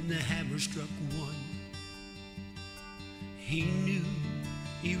when the hammer struck one. He knew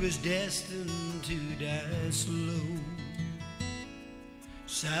he was destined to die slow.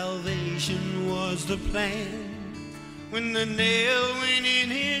 Salvation was the plan when the nail went in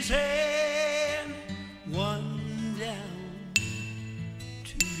his hand. One down,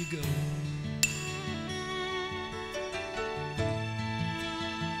 two to go.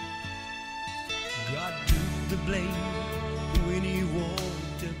 God took the blame when he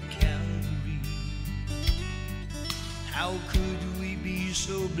walked up Calvary. How could we be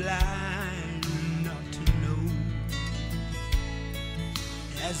so blind not to know?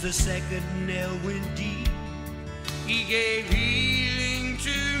 As the second nail went deep, he gave healing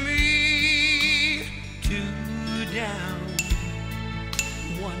to me. Two down,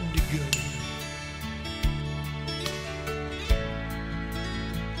 one to go.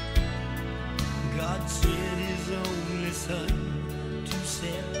 God sent his only son to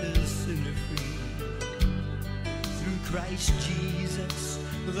set the sinner free. Through Christ Jesus,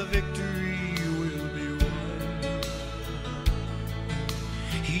 the victory will be won.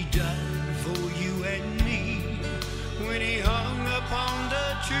 He died for you and me when he hung upon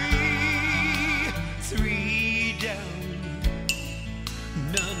the tree. Three down,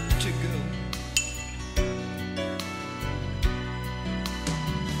 none to go.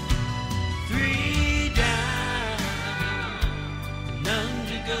 Three down, none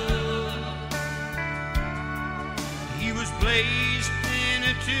to go. He was placed in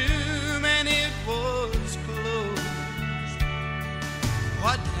a tomb and it was closed.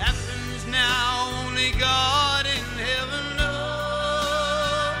 What happens now, only God in heaven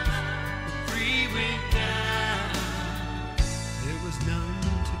knows. Three went down, there was none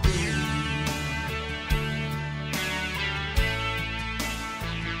to go.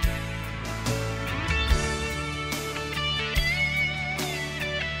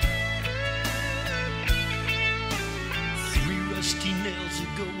 Three rusty nails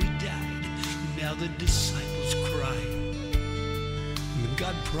ago he died, now the disciples cry.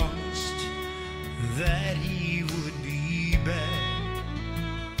 God promised that he would be back.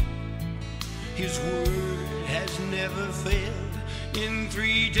 His word has never failed. In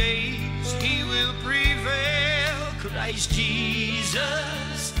 3 days he will prevail. Christ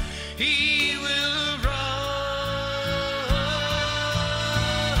Jesus, he will rise.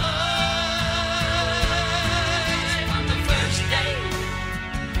 On the first day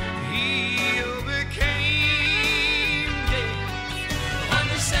he overcame death. On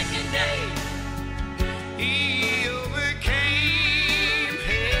the second day he overcame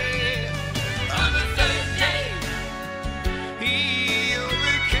hell. On the third day he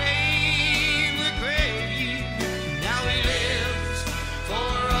overcame the grave. Now he lives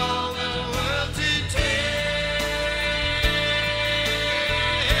for all the world to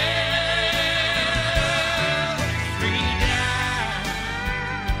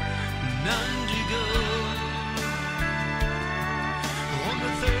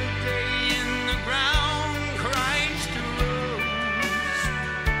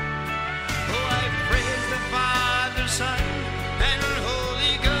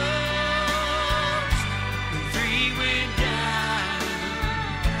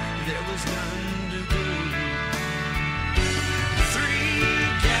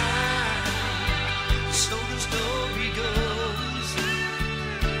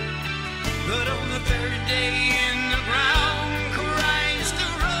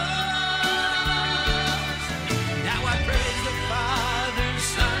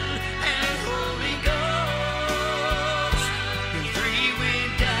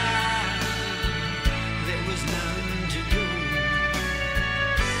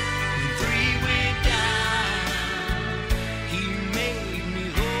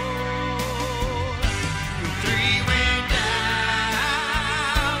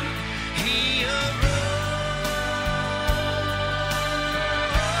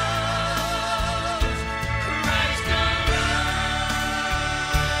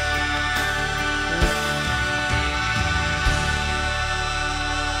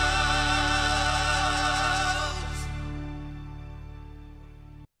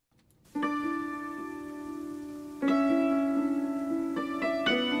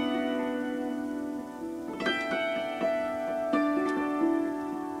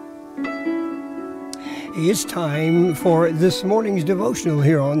It's time for this morning's devotional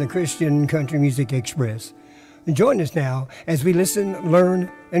here on the Christian Country Music Express. Join us now as we listen, learn,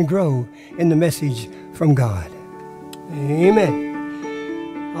 and grow in the message from God.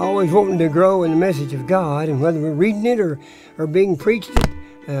 Amen. Always wanting to grow in the message of God, and whether we're reading it or being preached it,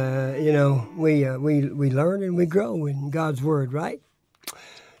 we learn and we grow in God's Word, right?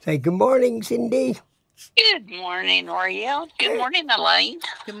 Say good morning, Cindy. Good morning, Oriel. Good morning, Elaine.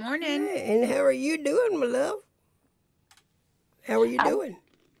 Good morning. And how are you doing, my love? How are you doing?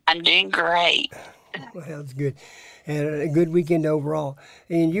 I'm doing great. Well, that's good. And a good weekend overall.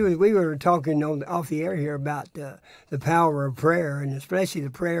 And we were talking off the air here about the power of prayer, and especially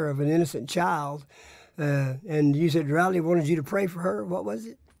the prayer of an innocent child. And you said Riley wanted you to pray for her. What was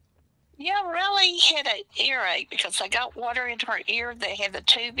it? Yeah, Riley had an earache because I got water in her ear that had the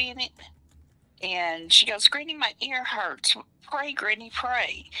tube in it. And she goes, Granny, my ear hurts. Pray, Granny,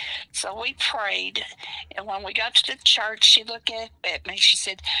 pray. So we prayed. And when we got to the church, she looked at me. She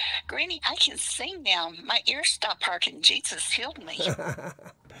said, Granny, I can sing now. My ears stopped hurting. Jesus healed me.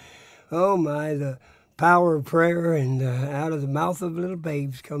 Oh, my, the power of prayer, and out of the mouth of little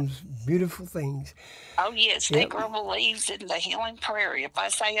babes comes beautiful things. Oh, yes, they grow believes in the healing prayer. If I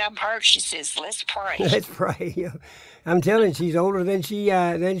say I'm hurt, she says, let's pray. Let's pray. I'm telling you, she's older than she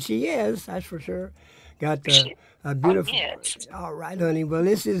is, that's for sure. Got a beautiful. Oh, yes. All right, honey. Well,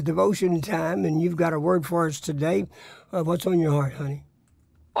 this is devotion time, and you've got a word for us today. What's on your heart, honey?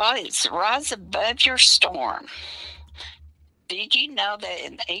 Well, it's rise above your storm. Did you know that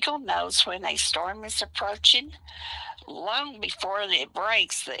an eagle knows when a storm is approaching? Long before it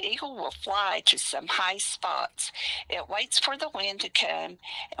breaks, the eagle will fly to some high spots. It waits for the wind to come,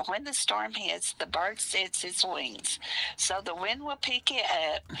 and when the storm hits, the bird sets its wings. So the wind will pick it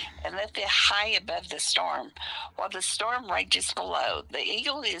up and lift it high above the storm, while the storm rages below. The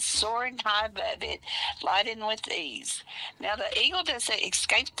eagle is soaring high above it, gliding with ease. Now, the eagle doesn't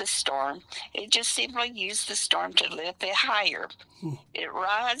escape the storm. It just simply uses the storm to lift it higher. It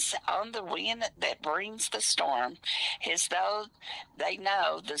rides on the wind that brings the storm, as though they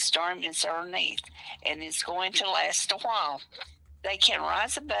know the storm is underneath and it's going to last a while. They can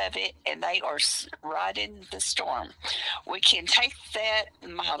rise above it, and they are riding the storm. We can take that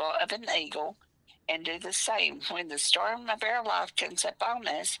model of an eagle and do the same. When the storm of our life comes upon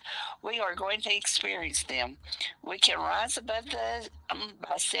us, we are going to experience them. We can rise above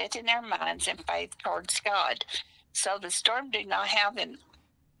by setting our minds in faith towards God. So the storm do not have an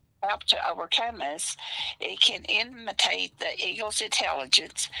help to overcome us. It can imitate the eagle's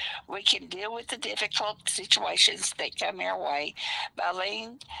intelligence. We can deal with the difficult situations that come our way by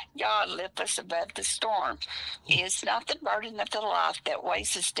letting God lift us above the storm. It is not the burden of the life that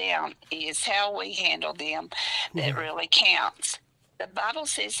weighs us down. It is how we handle them that really counts. The Bible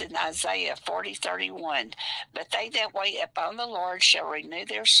says in Isaiah 40:31, but they that wait upon the Lord shall renew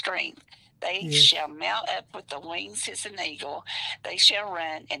their strength. They shall mount up with the wings as an eagle. They shall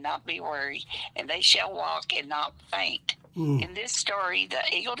run and not be weary, and they shall walk and not faint. In this story, the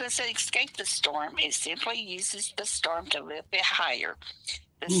eagle doesn't escape the storm. It simply uses the storm to lift it higher.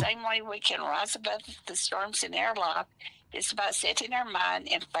 The same way we can rise above the storms in our life is by setting our mind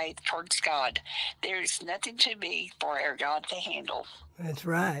in faith towards God. There is nothing too big for our God to handle. That's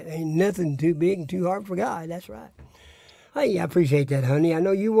right. Ain't nothing too big and too hard for God. That's right. Hey, I appreciate that, honey. I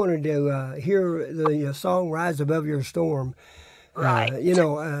know you wanted to hear the song Rise Above Your Storm. Right.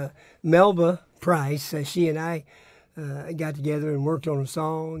 Melba Price, she and I got together and worked on a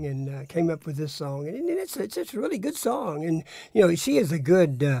song and came up with this song. And it's a really good song. And, she is she's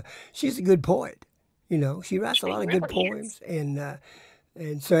a good poet. She writes a lot of good poems. And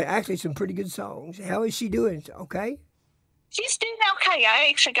so actually some pretty good songs. How is she doing? Okay? She's doing okay. I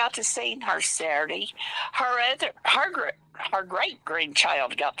actually got to sing her Saturday. Her great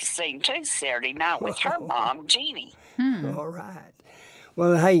grandchild got to sing too Saturday night with her mom, Jeannie. All right.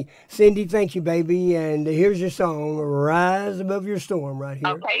 Well, hey, Cindy, thank you, baby. And here's your song, Rise Above Your Storm, right here.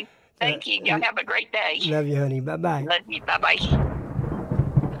 Okay. Thank you. Y'all have a great day. Love you, honey. Bye-bye. Love you. Bye-bye.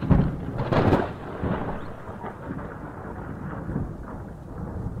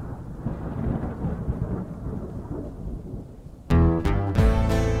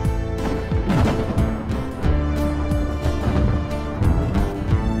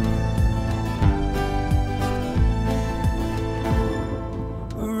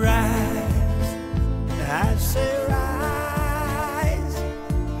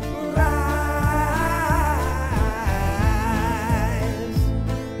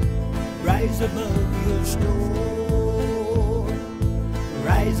 Rise above your storm.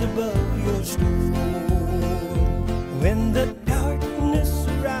 Rise above your storm. When the darkness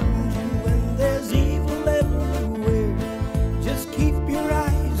surrounds you, when there's evil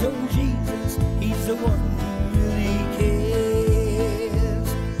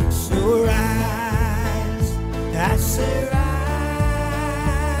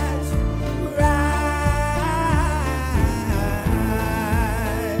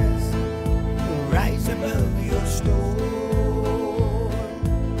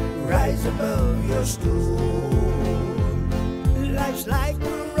rise above your storm. Life's like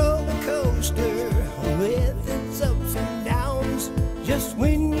a roller coaster with its ups and downs. Just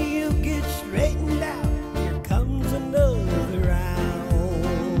when you get straightened out, here comes another round.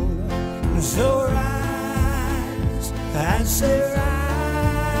 So rise, I say rise.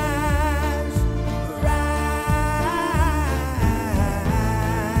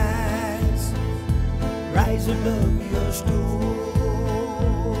 Rise above your storm.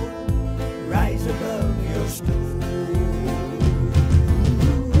 Rise above your storm.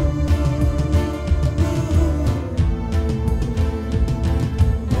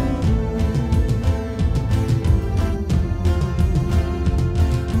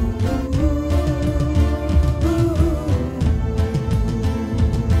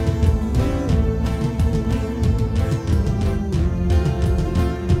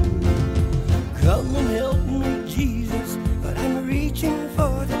 Come and help me, Jesus, but I'm reaching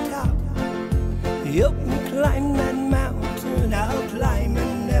for the top. Help me climb that mountain, I'll climb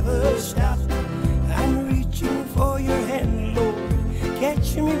and never stop. I'm reaching for your hand, Lord,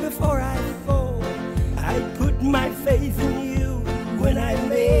 catch me before I fall. I put my faith in you when I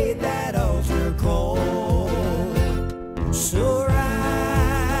made that altar call. So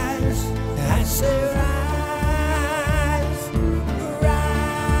rise, I say rise.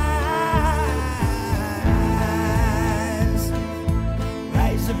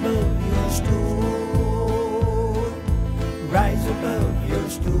 Rise above your storm. Rise above your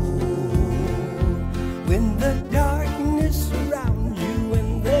storm. When the darkness surrounds you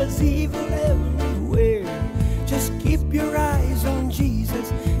and there's evil everywhere, just keep your eyes on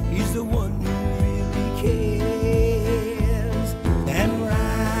Jesus. He's the one who really cares. And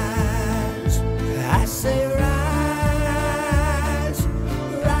rise, I say rise.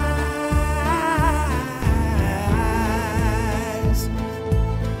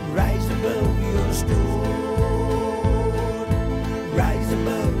 Rise above your storm. Rise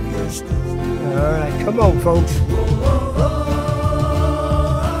above your storm. All right, come on, folks.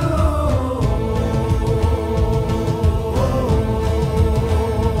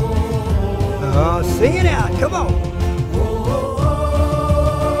 Sing it out. Come on.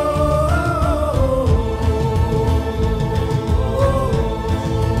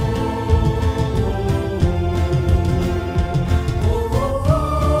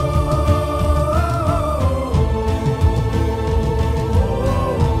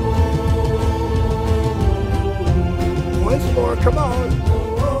 Once more, come on.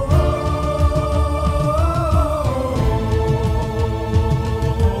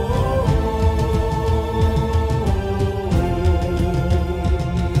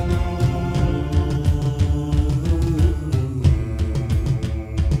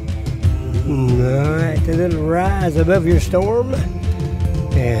 All right, the little rise above your storm.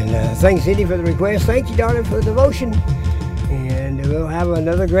 And thanks, Cindy, for the request. Thank you, darling, for the devotion. And we'll have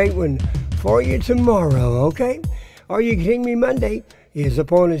another great one for you tomorrow, okay? Or you can sing me Monday. Is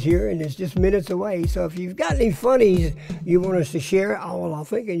upon us here, and it's just minutes away. So if you've got any funnies you want us to share, I'm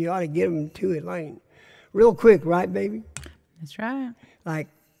thinking you ought to get them to Elaine. Real quick, right, baby? That's right. Like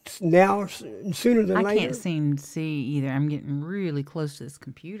now, sooner than later. I can't seem to see either. I'm getting really close to this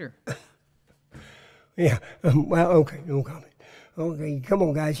computer. Yeah. Well, okay. No comment. Okay, come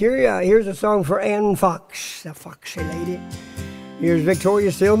on, guys. Here's a song for Ann Fox, the foxy lady. Here's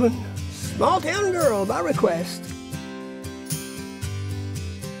Victoria Stillman, Small Town Girl, by request.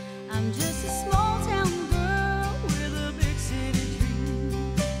 I'm just a small town girl with a big city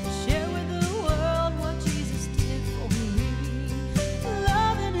dream. Share with the world what Jesus did for me.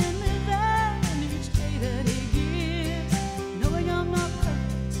 Loving and living each day that He gives. Knowing I'm not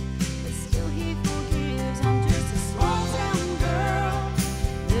perfect, but still He forgives. I'm just a small town girl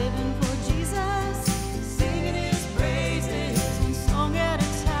living for Jesus, singing His praises one song at a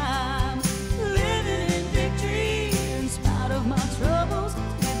time. Living in victory.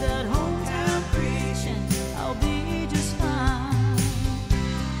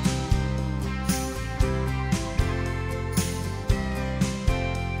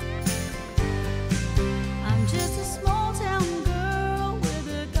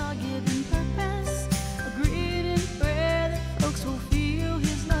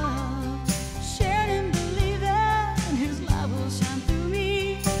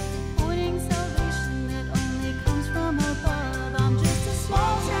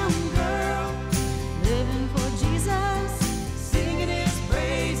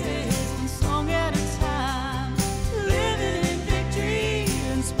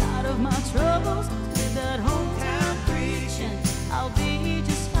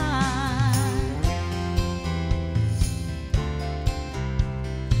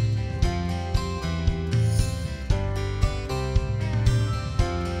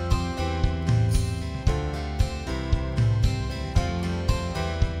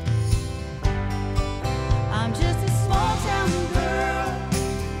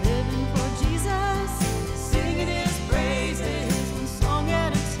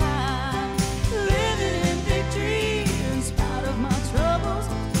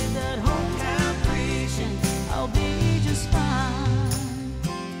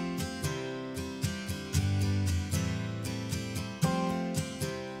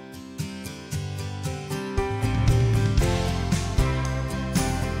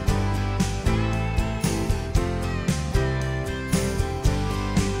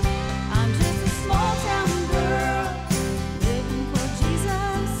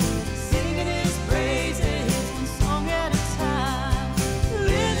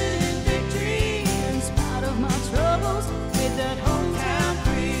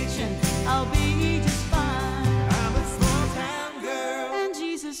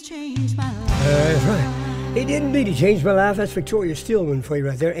 He did indeed. He changed my life. That's Victoria Stillman for you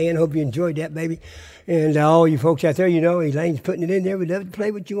right there. Ann, hope you enjoyed that, baby. And all you folks out there, you know, Elaine's putting it in there. We'd love to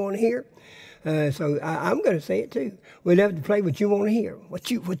play what you want to hear. So I'm going to say it too. We'd love to play what you want to hear. What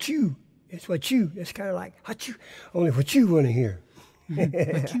you. It's what you. It's kind of like what you. Only what you want to hear.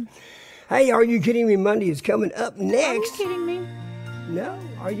 Hey, Are You Kidding Me? Monday is coming up next. Are you kidding me? No,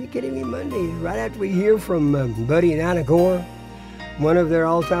 Are You Kidding Me? Monday is right after we hear from Buddy and Anna Gore, one of their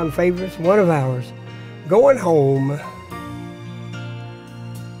all-time favorites, one of ours, Going Home.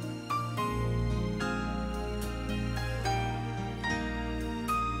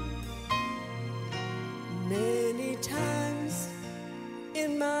 Many times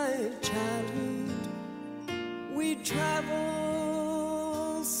in my childhood, we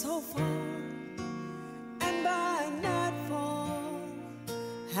traveled so far, and by nightfall,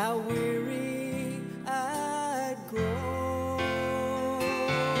 how weary I'd grow.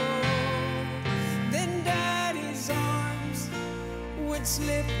 Then Daddy's arms would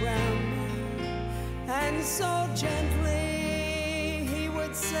slip round me, and so gently he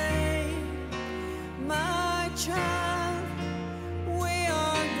would say, "My child, we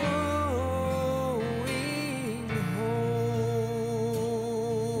are going home."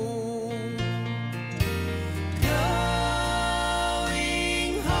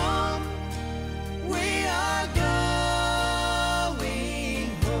 Going home, we are going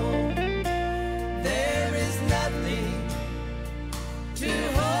home. There is nothing to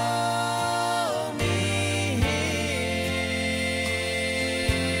hold me here.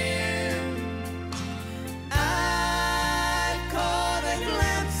 I've caught a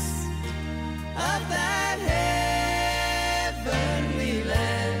glimpse of that heavenly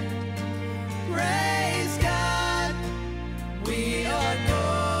land. Praise God, we are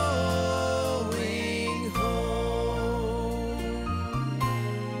going home.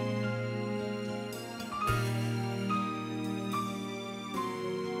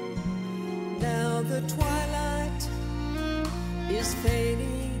 Now the twilight is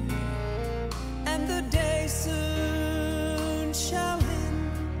fading, and the day soon shall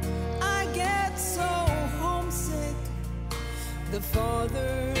end. I get so homesick the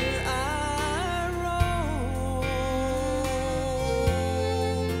farther I roam.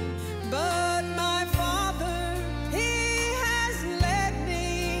 But my Father, He has led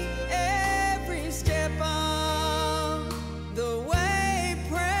me every step of the way.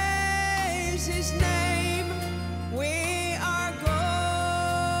 Praise His name. We are going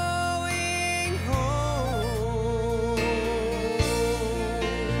home.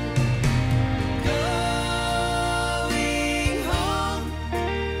 Going home.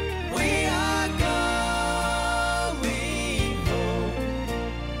 We are going home.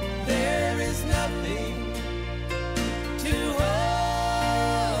 There is nothing to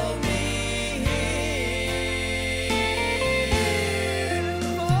hold me here.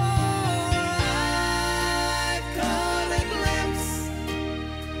 For I've caught a glimpse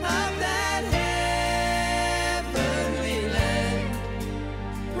of that heavenly land.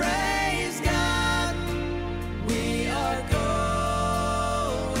 Praise God, we are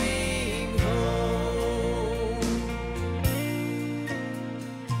going home.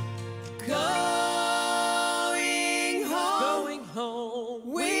 Going home.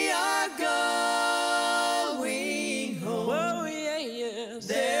 We are going home. Oh, yeah, yes.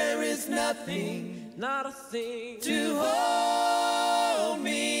 There is nothing, not a thing, to hold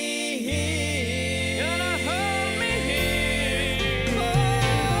me here. Gonna hold me here. For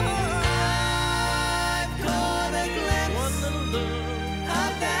I've caught a glimpse, one little look,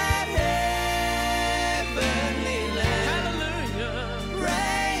 of that heavenly land. Hallelujah.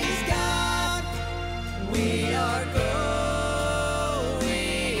 Praise God, we are going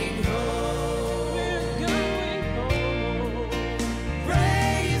home. We're going home.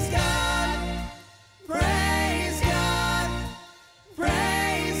 Praise God, praise God,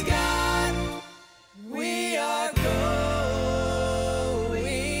 praise God. We are going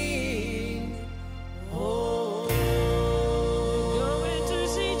home. Going to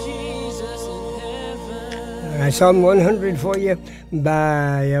see Jesus in heaven. All right, Psalm 100 for you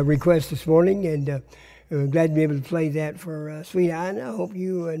by request this morning, and we're glad to be able to play that for sweet Anna. I hope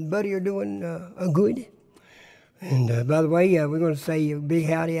you and Buddy are doing good. And by the way, we're going to say a big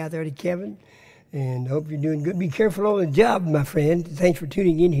howdy out there to Kevin, and hope you're doing good. Be careful on the job, my friend. Thanks for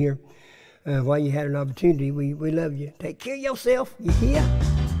tuning in here while you had an opportunity. We love you. Take care of yourself. You hear?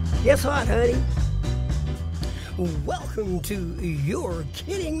 Guess what, honey? Welcome to You're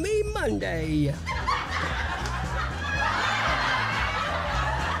Kidding Me Monday.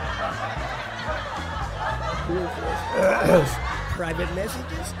 private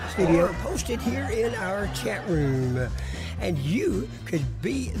messages or post it here in our chat room. And you could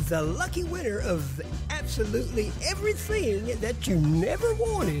be the lucky winner of absolutely everything that you never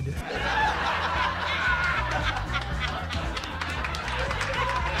wanted.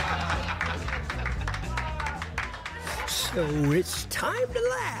 So it's time to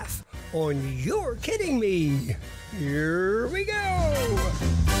laugh on You're Kidding Me. Here we go.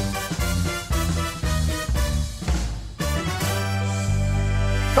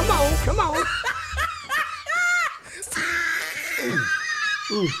 Come on.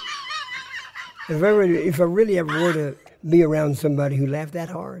 If I really ever were to be around somebody who laughed that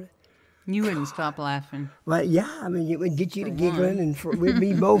hard, You wouldn't stop laughing. well, yeah, I mean, it would get you to giggling, and we'd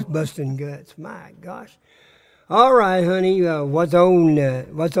be both busting guts. My gosh. All right, honey, what's on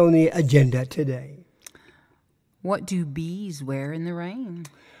the agenda today? What do bees wear in the rain?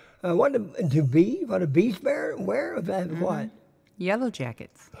 What do bees wear? What? Yellow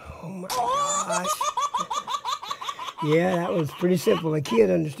jackets. Oh my gosh. Yeah, that was pretty simple. A kid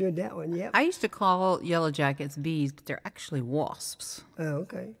understood that one. Yep. I used to call yellow jackets bees, but they're actually wasps. Oh,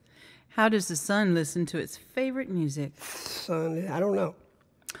 okay. How does the sun listen to its favorite music? Son, I don't know.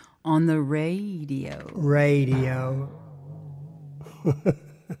 On the radio. Radio.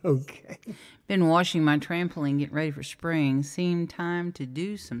 Okay. Been washing my trampoline, getting ready for spring. Seemed time to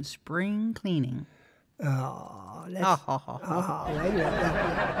do some spring cleaning. Oh, that's...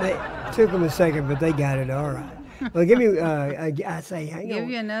 They took them a second, but they got it all right. Well, give me... I say, hang on. Give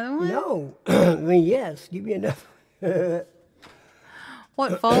you another one? No. I mean, yes. Give me another.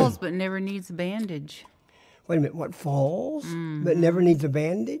 What falls but never needs a bandage? Wait a minute. What falls but never needs a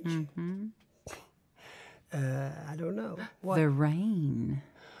bandage? I don't know. What? The rain.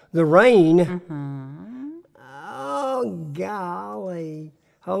 The rain? Oh, golly.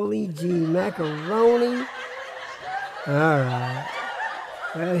 Holy gee, macaroni. All right.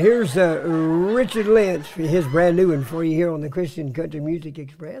 Well, here's Richard Lynch for his brand new one for you here on the Christian Country Music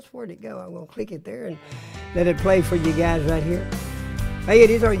Express. Where'd it go? I'm going to click it there and let it play for you guys right here. Hey, it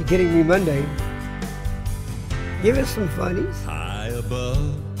is Are You Kidding Me Monday. Give us some funnies. High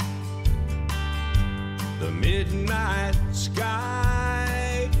above the midnight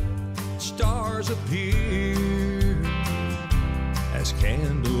sky, stars appear as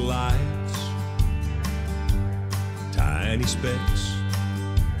candle lights, tiny specks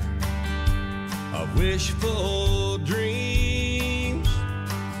of wishful dreams.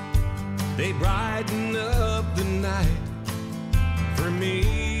 They brighten up the night for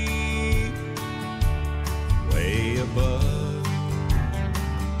me. Way above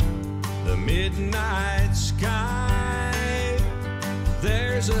the midnight sky,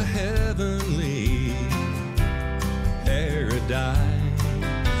 there's a heavenly paradise.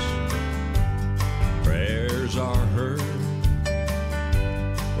 Prayers are heard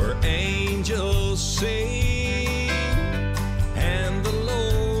where angels sing, and the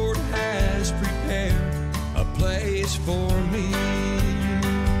Lord has prepared a place for me.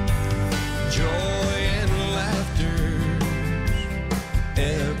 Joy and laughter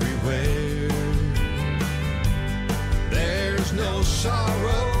everywhere. There's no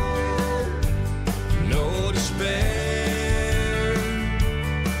sorrow, no despair,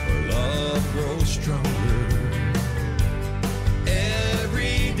 where love grows stronger.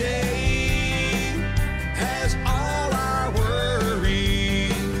 Every day has all our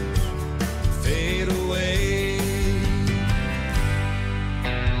worries fade away.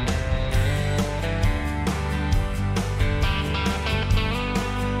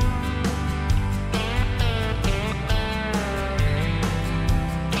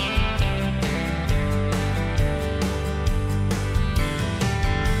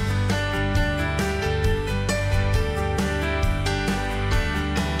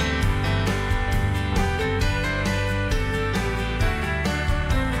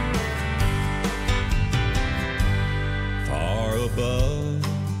 Far above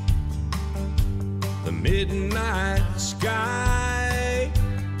the midnight sky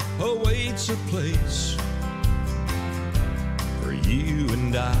awaits a place for you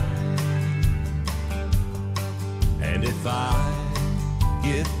and I. And if I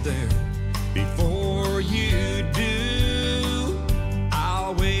get there before you do,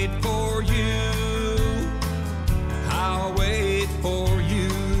 I'll wait for you. I'll wait for you.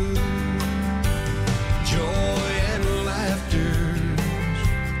 Joy and laughter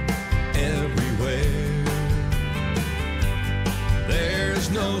everywhere. There's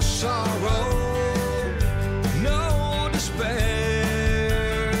no sorrow, no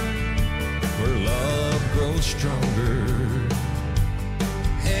despair, where love grows stronger.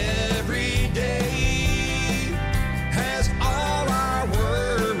 Every day has all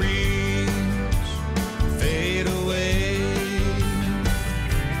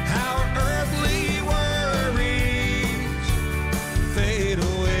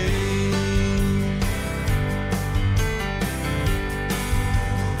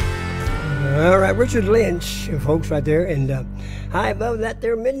All right, Richard Lynch, folks, right there, and high above that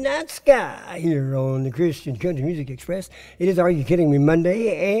there midnight sky here on the Christian Country Music Express. It is Are You Kidding Me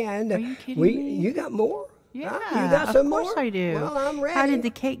Monday, and Are you kidding me? you got more? Yeah, You got some more? of course I do. Well, I'm ready. How did the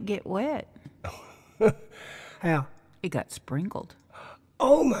cake get wet? How? It got sprinkled.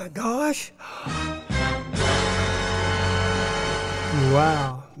 Oh my gosh!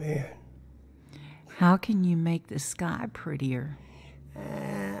 Wow, man. How can you make the sky prettier?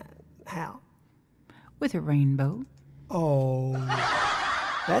 How? With a rainbow. Oh,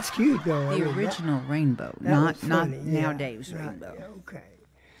 that's cute though. I The mean, original rainbow, that not was funny, yeah. nowadays Right, rainbow. yeah, okay.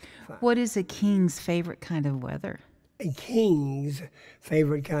 What is a king's favorite kind of weather? A king's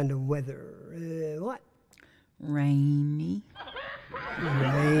favorite kind of weather. What? Rainy.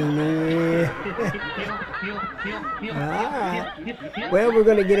 Rainy. All right. Well, we're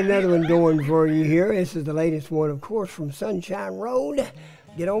going to get another one going for you here. This is the latest one, of course, from Sunshine Road.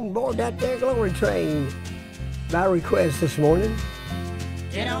 Get on board that there glory train. By request this morning.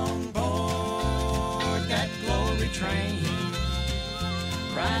 Get on board that glory train.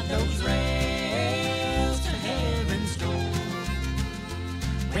 Ride those rails to heaven's door.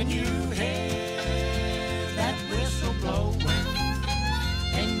 When you hear that whistle blowing,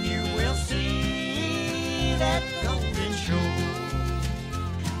 and you will see that golden shore.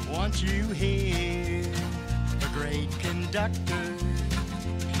 Once you hear the great conductor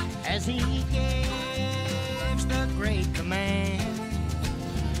as he gives the great command,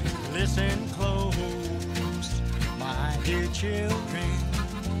 listen close, my dear children.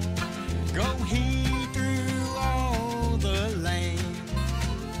 Go he through all the land.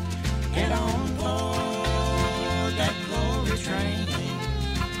 Get on board that glory train.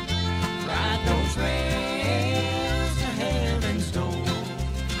 Ride those rails to heaven's door.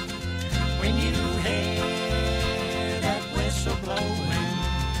 When you hear that whistle blowing,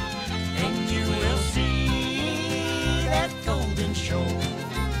 and you will see that golden shore.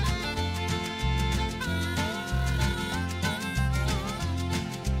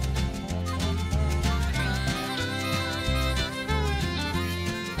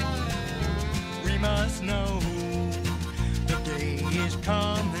 Must know the day is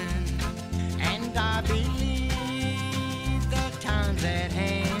coming, and I believe the time's at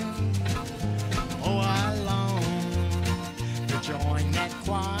hand. Oh, I long to join that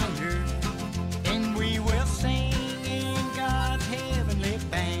choir, and we will sing in God's heavenly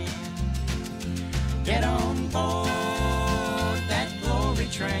band. Get on board that glory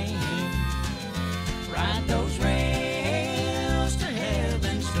train, ride those rails to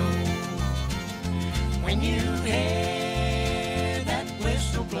heaven's door. When you hear that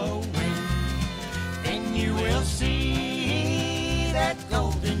whistle blowing, then you will see that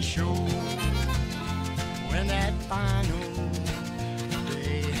golden shore. When that final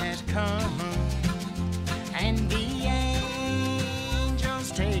day has come, and the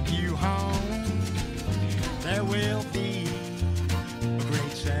angels take you home, there will be a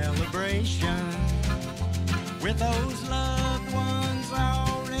great celebration with those loved ones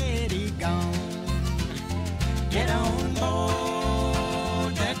already gone. Get on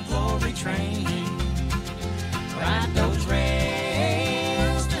board that glory train. Ride those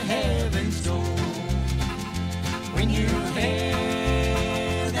rails to heaven's door. When you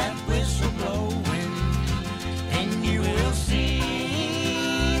hear that whistle blowing, and you will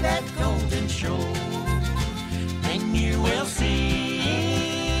see that golden shore. And you will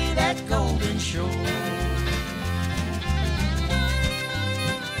see that golden shore.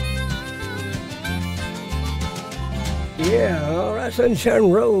 Yeah, all right,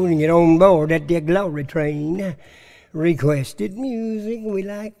 Sunshine Road, and get on board that there glory train. Requested music we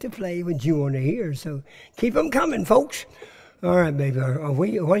like to play what you want to hear, so keep them coming, folks. All right, baby,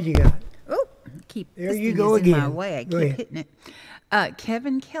 what you got? Oh, There this you thing go is in my again. way. I Go keep ahead. hitting it.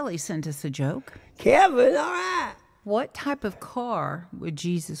 Kevin Kelly sent us a joke. Kevin, all right. What type of car would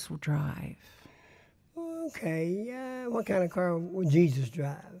Jesus drive? Okay, what kind of car would Jesus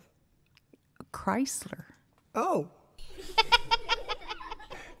drive? A Chrysler. Oh.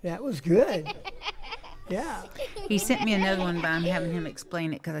 That was good. Yeah. He sent me another one, but I'm having him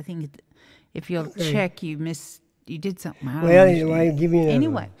explain it because I think if you'll Okay. check, you did something. I don't Well, understand. anyway, give me another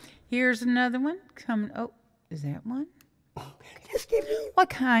Anyway, one. here's another one coming. Oh, is that one? Just give me. What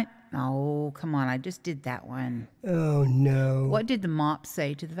kind? Oh, come on! I just did that one. Oh, no. What did the mop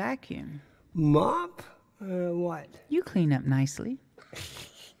say to the vacuum? Mop? What? You clean up nicely.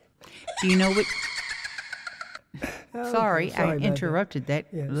 Do you know what? Sorry, I about that. interrupted that.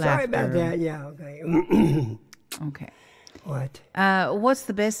 Yeah, laughter. sorry about that. Yeah, okay. Okay. What? What's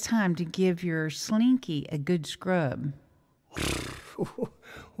the best time to give your slinky a good scrub?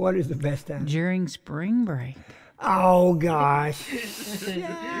 What is the best time? During spring break. Oh, gosh. Okay,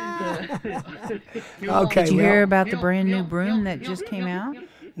 Did you well, hear about the brand new broom that just came out?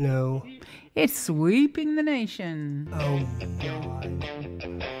 no. It's sweeping the nation. Oh,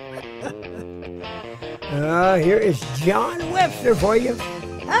 God. Here is John Webster for you.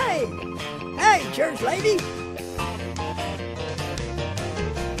 Hey, hey, church lady.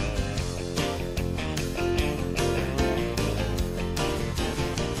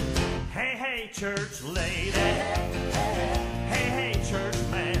 Hey, hey, church lady. Hey, hey, church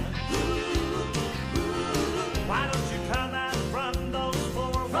man. Why don't you come out from those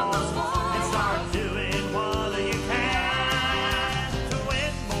four walls and start doing what you can to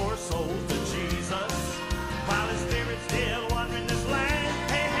win more souls to Jesus while His Spirit's still wandering this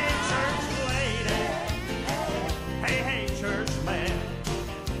land? Hey, hey, church lady. Hey, hey, church man.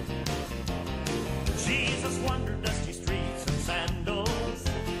 Jesus wandered dusty streets and sandals.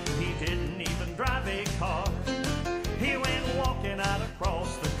 He didn't even drive a car. He went walking out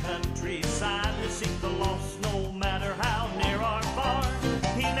across the countryside to seek the lost, no matter how near or far.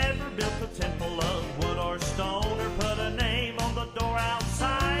 He never built a temple of wood or stone or put a name on the door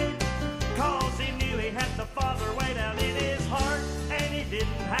outside, 'cause he knew he had the Father way down in his heart, and he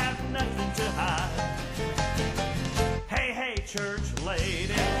didn't have nothing to hide. Hey, hey, church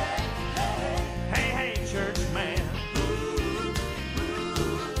lady. Hey, hey, church man.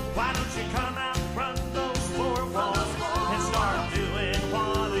 Why don't you come out from those four walls and start doing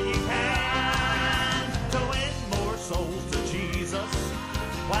what you can to win more souls to Jesus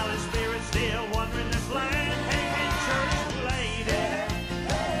while His Spirit's still wandering this land? Hey, hey, church lady.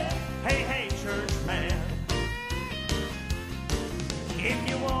 Hey, hey, church man. If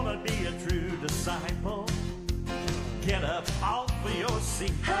you want to be a true disciple, get up off of your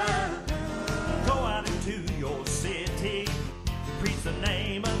seat. Go out into your city. Preach the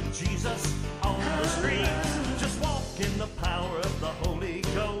name of Jesus on the streets. Just walk in the power of the Holy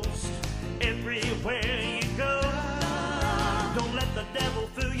Ghost everywhere you go. Don't let the devil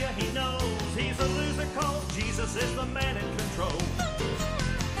fool you. He knows he's a loser, 'cause Jesus is the man in control.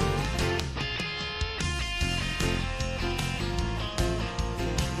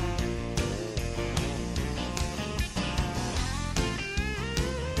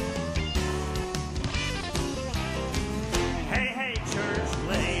 Hey, hey, church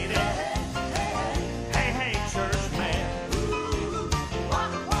lady. Hey, hey, church man.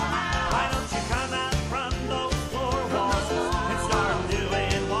 Why don't you come out from those four walls and start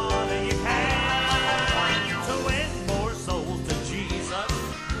doing what you can to win more souls to Jesus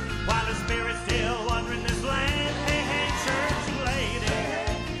while His Spirit's still wandering this land? Hey, hey, church lady.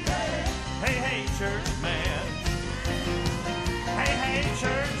 Hey, hey, church man. Hey, hey,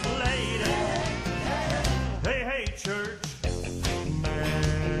 church lady. Hey, hey, church.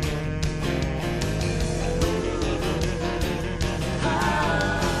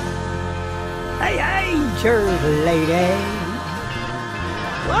 Hey, hey, church lady.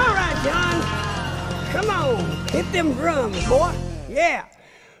 All right, John. Come on. Hit them drums, boy. Yeah.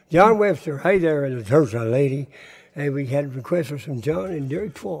 John Webster. Hey there, the church lady. Hey, we had a request for some John and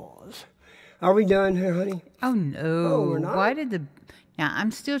Derek Falls. Are we done here, honey? Oh, no. Oh, we're not? Why did the... Now,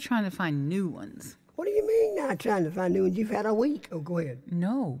 I'm still trying to find new ones. What do you mean not trying to find new ones? You've had a week. Oh, go ahead.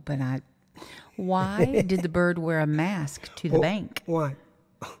 No, but why did the bird wear a mask to the bank? Why?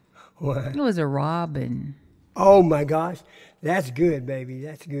 Why? It was a robin. Oh, my gosh. That's good, baby.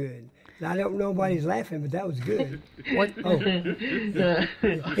 That's good. I don't know nobody's laughing, but that was good. What? Oh.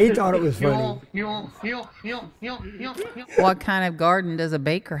 He thought it was funny. What kind of garden does a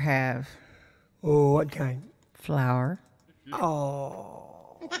baker have? Oh, what kind? Flower.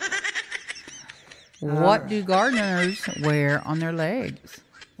 Oh. What do gardeners wear on their legs?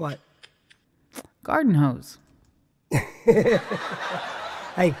 What? Garden hose.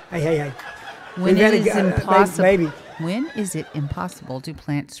 Hey. When We've it got is impossible. baby. When is it impossible to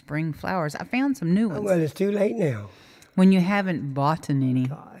plant spring flowers? I found some new ones. Well, it's too late now. When you haven't bought any.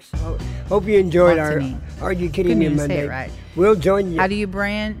 Gosh. Hope you enjoyed Botany. our Are You Kidding Couldn't Me even say Monday. it right. We'll join you. How do you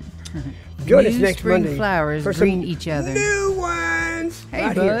brand? Join us New next spring Monday flowers for greet some each other. New ones. Hey,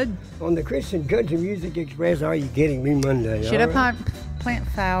 right here bud. on the Christian Country Music Express. Are You Kidding Me Monday? Should all I right? plant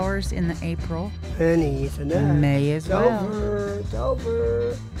flowers in the April? Honey, it's enough. May as It's well. over. It's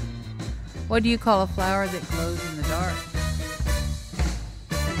over. What do you call a flower that glows in the dark?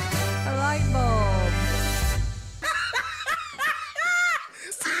 A light bulb.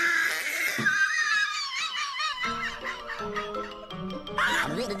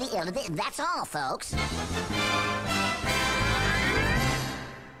 That's all, folks.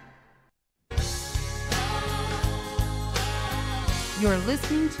 You're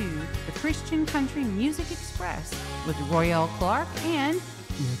listening to the Christian Country Music Express with Royale Clark and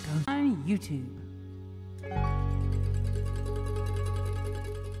Here Goes on YouTube.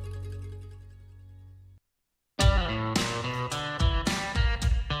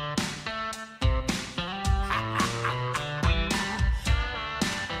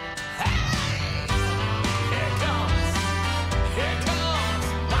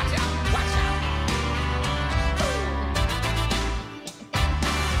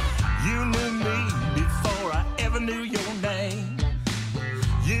 You knew me before I ever knew your name.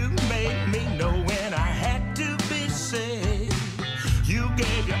 You made me know when I had to be saved. You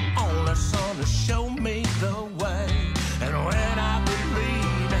gave your only son to show me the way. And when I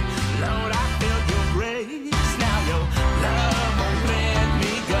believed, Lord, I felt your grace. Now your love won't let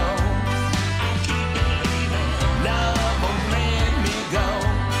me go. I keep believing. Love won't let me go.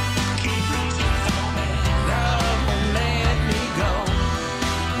 Keep reaching for me. Love won't let me go.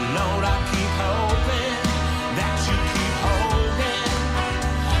 Lord, I keep hoping that you keep holding,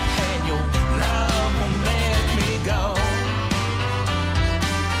 and your love won't let me go.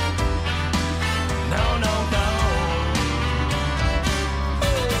 No, no, no.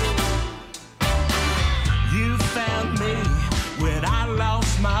 You found me when I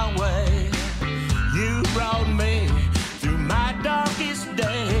lost my way. You brought me through my darkest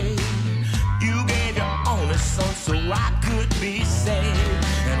day. You gave your only son so I could be saved.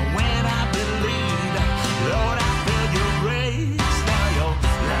 And when I believed, Lord, I felt your grace. Now your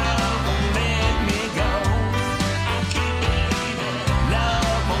love won't let me go. I keep believing.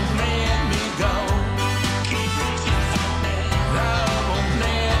 Love won't let me go. Keep reaching for me. Love won't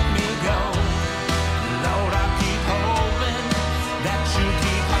let me go. Lord, I keep hoping that you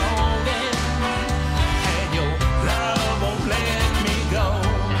keep holding, and your love won't let me go.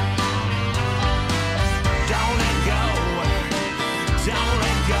 Don't let go. Don't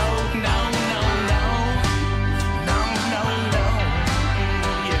let go. No, no, no. No, no, no.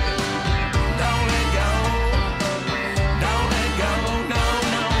 Yeah. Don't let go. Don't let go. No,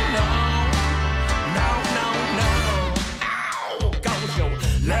 no, no. No, no, no. Ow! 'Cause your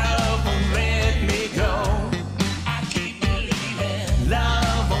love won't let me go. I keep believing.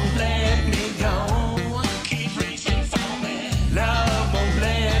 Love won't let me go. Keep reaching for me. Love won't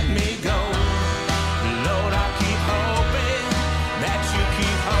let me go. Lord, I keep hoping that you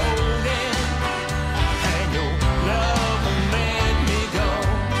keep holding, and your love won't let me go.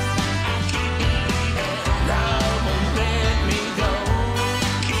 I keep believing. Love won't let me go.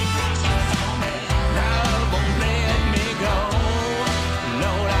 Keep reaching for me. Love won't let me go.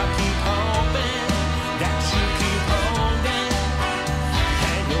 Lord, I keep hoping that you keep holding,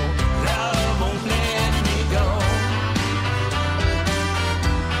 and your love won't let me go.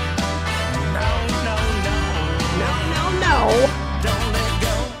 No, no, no. No, no, no. Don't let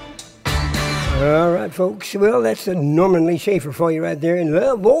go. All right, folks. Well, that's Norman Lee Schaefer for you right there. And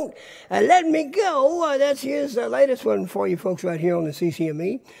Love Won't Let Me Go. That's his latest one for you folks right here on the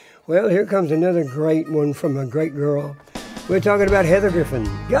CCME. Well, here comes another great one from a great girl. We're talking about Heather Griffin.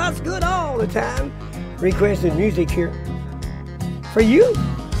 God's good all the time. Requested music here for you.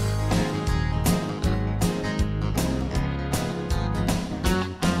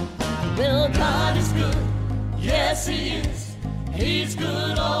 Well, God is good, yes He is. He's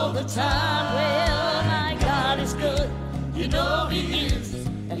good all the time. Well, my God is good, you know He is.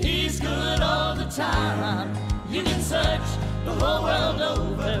 And He's good all the time. You can search the whole world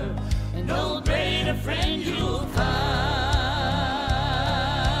over, and no greater friend you'll find.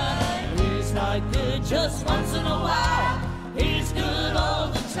 He's not good just once in a while, He's good all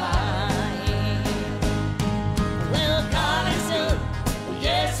the time. Well, God is good,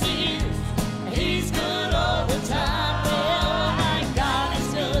 yes He is. He's good all the time. Well, my God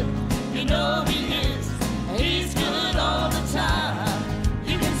is good, you know He is. He's good all the time.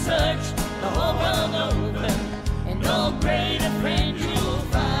 You can search the whole world over, and no greater friend you'll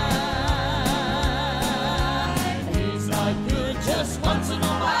find. He's not good just once in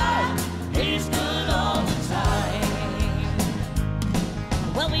a while, He's good all the time.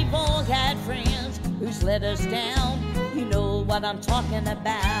 Well, we've all had friends who's let us down. You know what I'm talking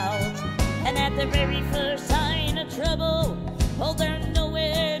about. And at the very first sign of trouble, oh, they're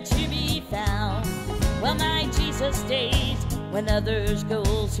nowhere to be found. Well, my Jesus stays when others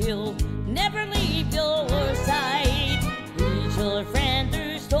goes. He'll never leave your side. He's your friend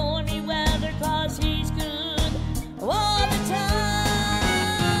through stormy weather, 'cause He's good all the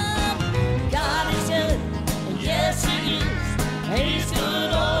time. God is good, and yes He is. He's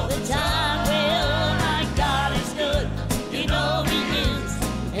good all the time. Well, my God is good, you know He is.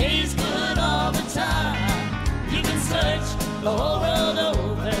 He's good all the time. You can search the whole world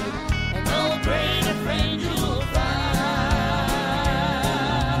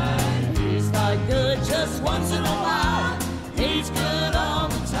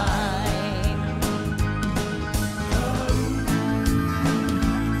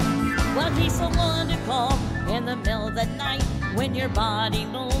someone to call in the middle of the night when your body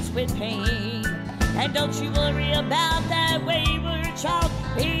moves with pain. And don't you worry about that wayward child.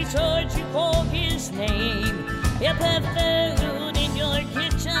 He's heard you call his name. He'll put food in your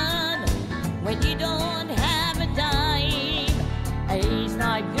kitchen when you don't have a dime. He's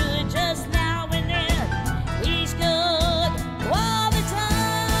not good just now and then. He's good all the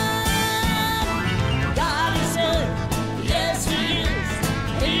time. God is good, yes he is.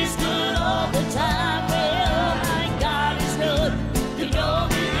 He's good all the time. Well, my God is good, you know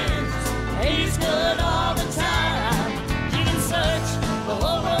he is. He's good all the time. You can search the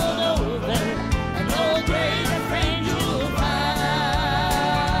whole world over, and no greater friend you'll find.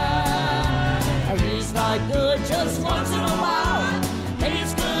 He's not good just once in a while.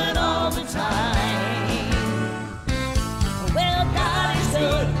 He's good all the time. Well, God is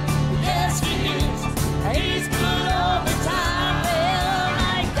good, yes he is. He's good all the time. Well,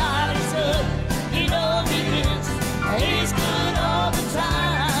 my God is good, you know he is. He's good all the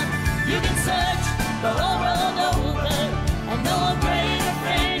time. You can search the whole world over, and no greater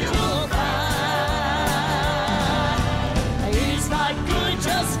friend you'll find. He's not good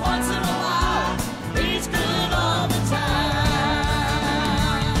just once in a while. He's good all the time.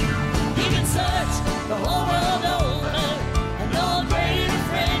 You can search the whole world over, and no greater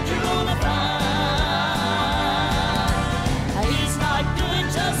friend you're gonna find. He's not good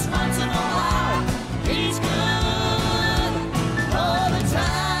just once in a while. He's good all the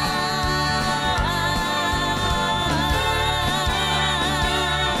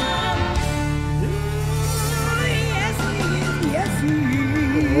Yes, he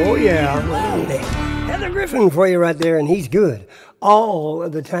is. Oh, yeah. Heather Griffin for you right there, and he's good all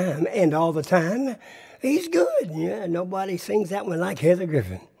of the time, and all the time, he's good. Yeah, nobody sings that one like Heather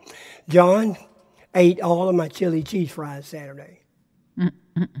Griffin. John ate all of my chili cheese fries Saturday,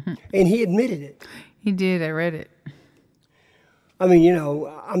 and he admitted it. He did. I read it. I mean, you know,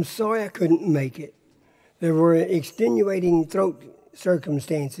 I'm sorry I couldn't make it. There were extenuating throat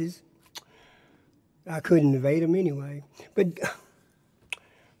circumstances. I couldn't evade them anyway. But,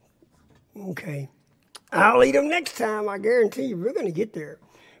 okay. I'll eat them next time. I guarantee you we're going to get there.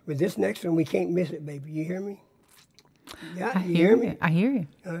 With this next one, we can't miss it, baby. You hear me? Yeah, you hear me? I hear you.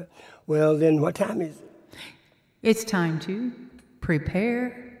 Well, then what time is it? It's time to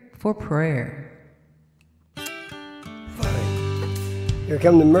prepare for prayer. Here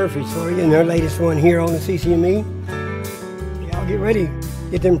come the Murphys for you, and their latest one here on the CCME. Y'all get ready.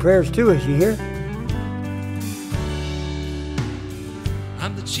 Get them prayers to us, you hear?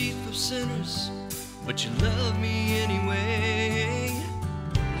 I'm the chief of sinners, but you love me anyway.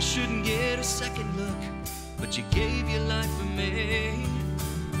 I shouldn't get a second look, but you gave your life for me.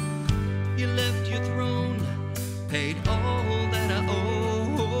 You left your throne, paid all that I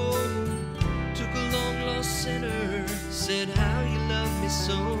owe. Took a long lost sinner, said how you love me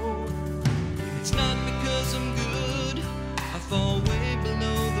so. It's not because I'm good, I fall way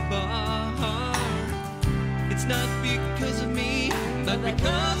below the bar. It's not because of me, but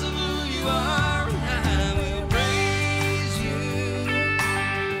because of who you are. I will praise you,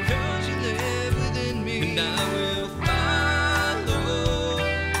 because you live within me. And I will follow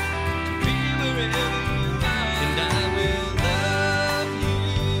to be wherever you are. And I will love you,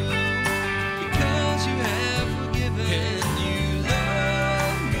 because you have forgiven. And you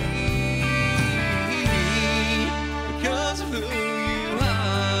love me, because of who you are.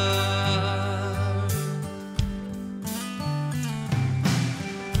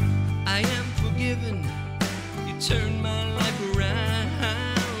 I am forgiven. You turned my life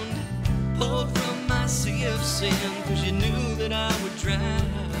around, pulled from my sea of sin, 'cause you knew that I would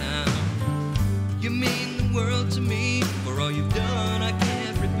drown. You mean the world to me, for all you've done I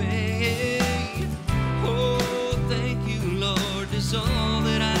can't repay. Oh, thank you, Lord, is all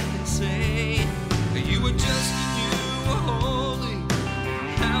that I can say. You were just as you were holy.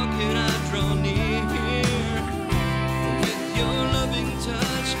 How can I draw near? With your loving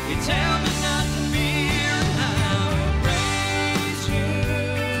touch, you tell me not to fear. I will praise you,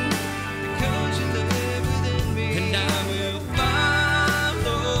 because you live within me. And I will follow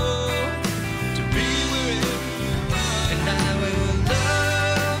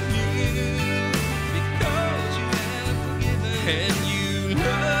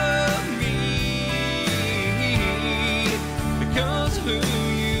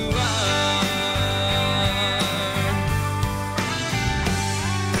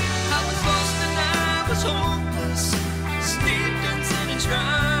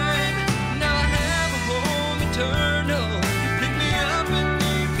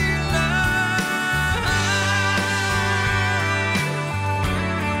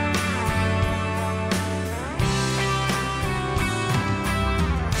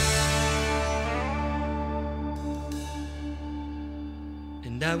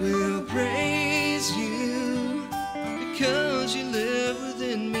And I will praise you because you live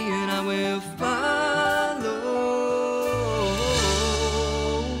within me, and I will follow.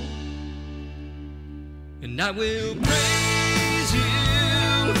 And I will praise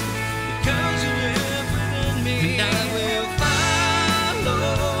you because you live within me, and I will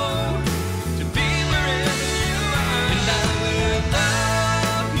follow to be wherever you are. And I will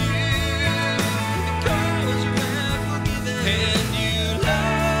love you because you have forgiven, and you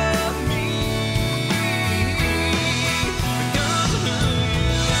love me because of who you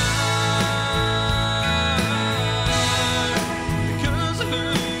are. Because of who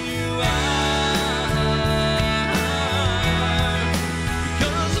you are.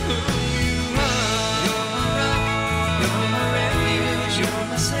 Because of who you are. You're my refuge, you're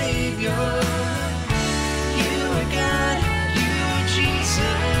my savior. You are God, you are Jesus.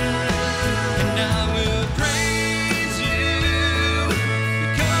 And I will praise you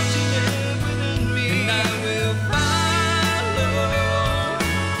because you live within me. And I will follow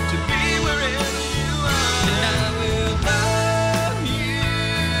to be wherever you are. And I will love you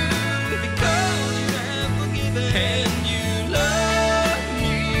because you have forgiven, and you love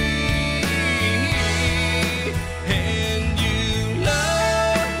me, and you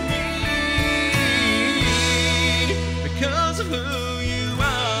love me because of who you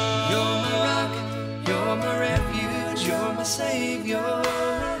are. You're my rock, you're my refuge, you're my savior.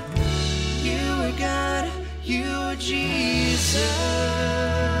 You are God, you are Jesus.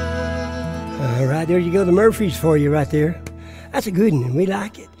 All right, there you go. The Murphys for you right there. That's a good one. We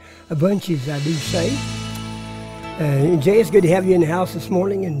like it. A bunch, as I do say. Jay, it's good to have you in the house this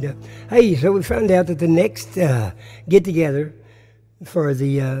morning. And hey, so we found out that the next get-together for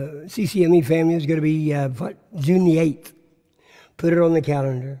the CCME family is going to be June the 8th. Put it on the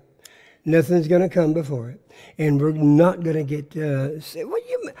calendar. Nothing's going to come before it. And we're not going to get... do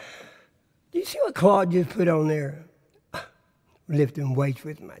you see what Claude just put on there? Lifting weights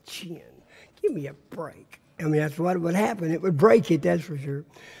with my chin. Give me a break. I mean, that's what would happen. It would break it, that's for sure.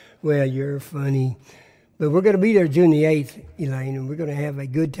 Well, you're funny. But we're going to be there June the 8th, Elaine, and we're going to have a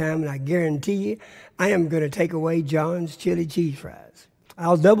good time. And I guarantee you, I am going to take away John's chili cheese fries.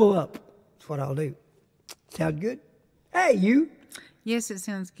 I'll double up. That's what I'll do. Sound good? Hey, you. Yes, it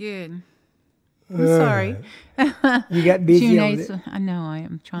sounds good. I'm sorry. You got busy June on 8th, it. I know, I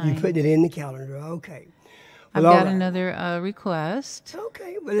am trying. You putting it in the calendar. Okay. I've Well, all got right. another request.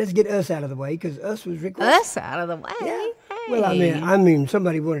 Okay, well, let's get us out of the way, because us was requested. Us out of the way. Yeah. Hey. Well, I mean,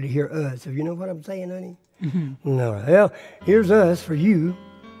 somebody wanted to hear us. If you know what I'm saying, honey? Mm-hmm. All right. Well, here's us for you,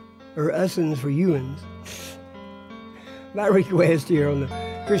 or usins for youans. My request here on the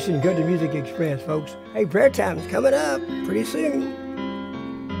Christian Country Music Express, folks. Hey, prayer time's coming up pretty soon.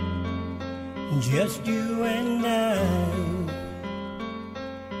 Just you and I,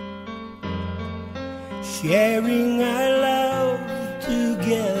 sharing our love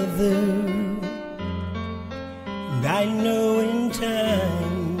together. And I know in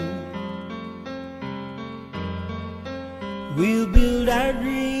time we'll build our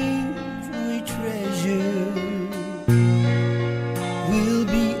dreams we treasure. We'll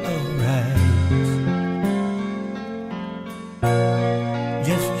be alright.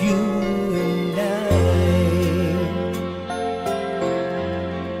 Just you and I.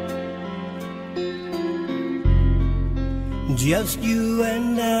 Just you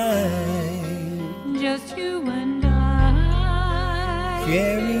and I. Just you and I.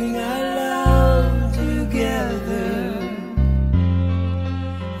 Sharing our love together.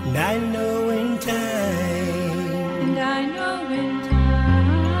 And I know in time. And I know in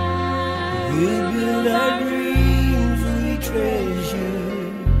time. We'll build our dreams we treasure.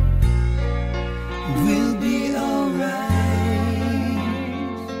 We'll be alright.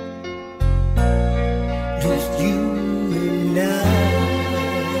 Just you and I.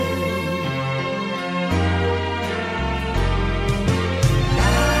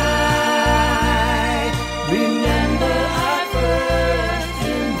 Remember our first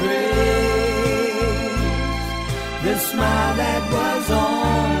embrace, the smile that was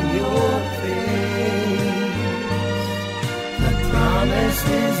on your face, the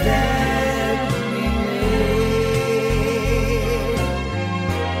promises that we made.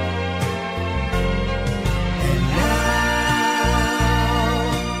 And now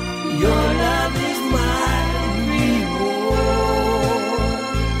your love is my reward,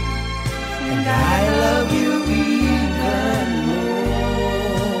 and I love you even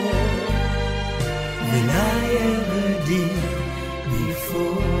more than I ever did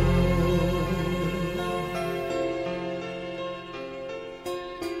before.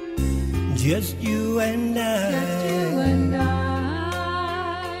 Just you and I.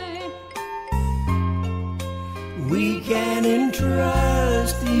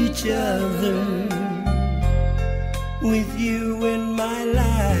 each other with you in my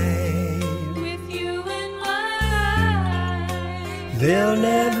life. With you in my life. There'll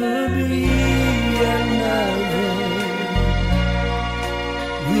never be another.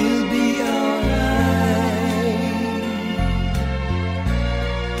 We'll be alright.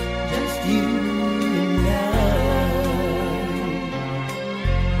 Just you and I.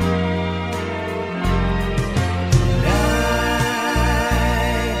 And I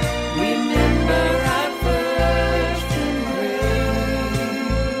remember our first embrace.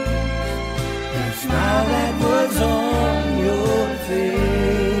 The smile that was on your face.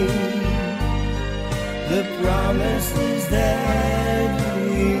 The promises that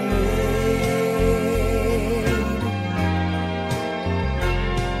we made.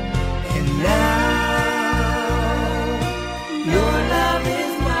 And now your love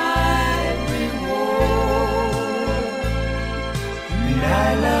is my reward. And I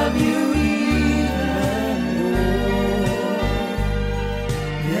love you even more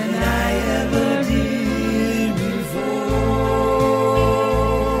than I ever did before.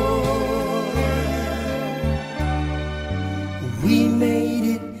 We made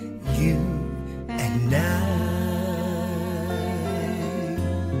it, you and I.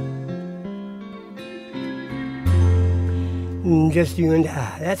 Just you and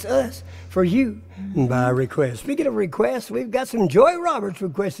I. That's us for you by request. Speaking of requests, we've got some Joy Roberts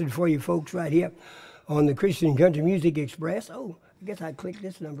requested for you folks right here on the Christian Country Music Express. Oh, I guess I click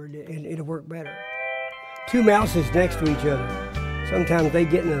this number and it'll work better. Two mouses next to each other. Sometimes they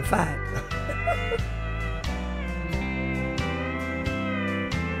get in a fight.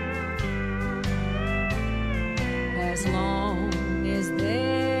 As long as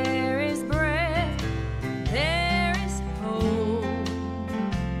there is breath, there is hope.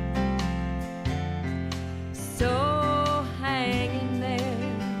 So hang in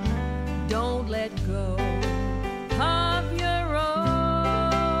there, don't let go of your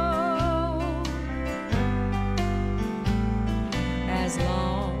own. As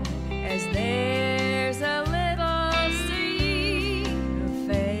long as there's a little seed of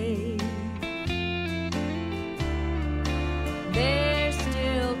faith,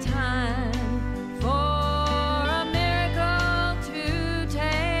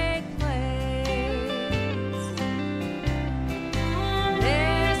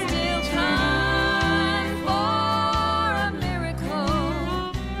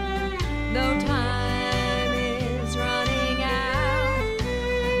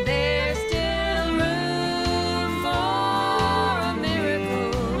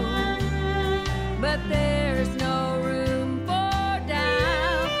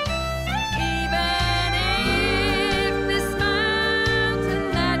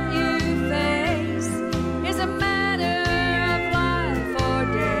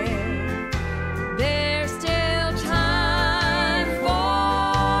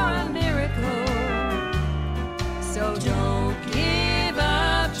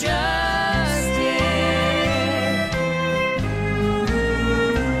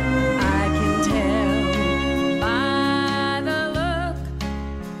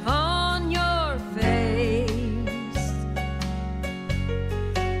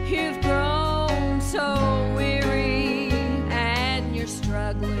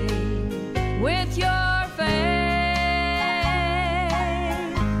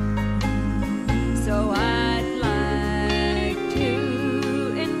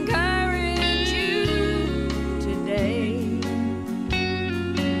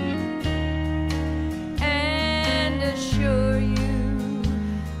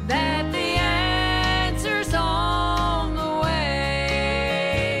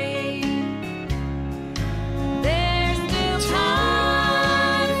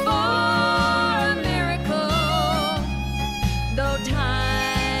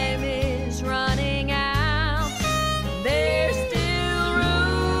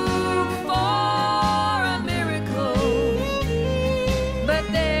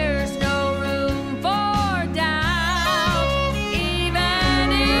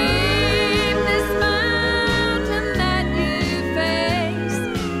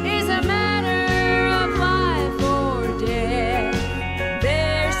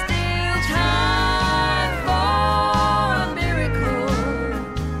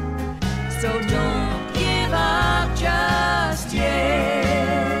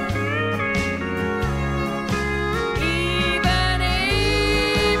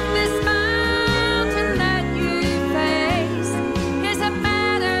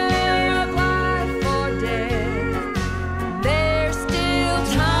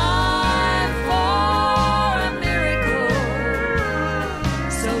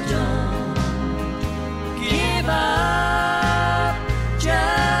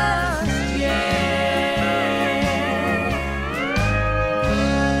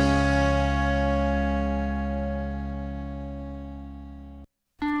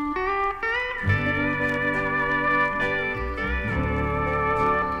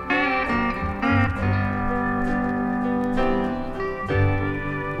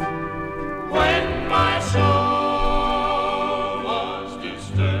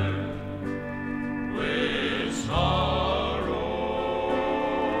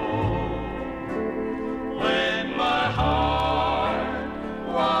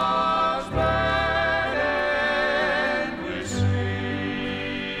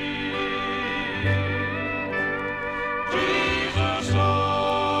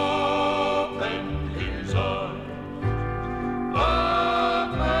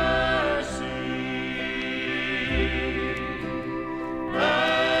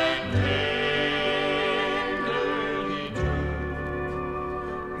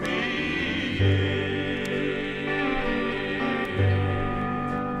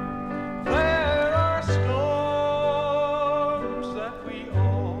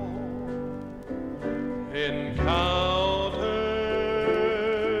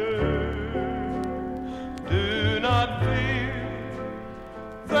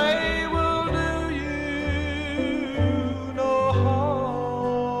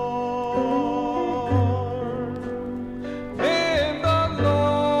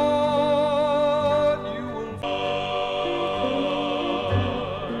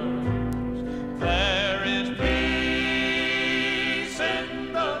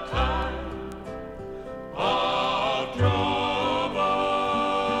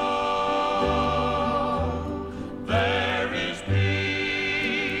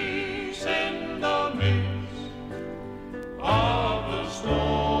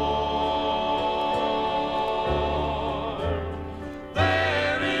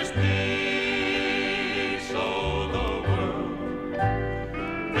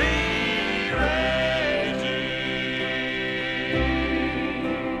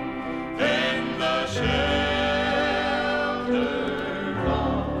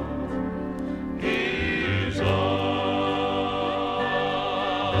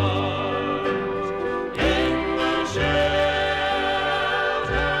 in the shelter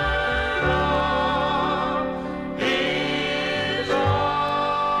of His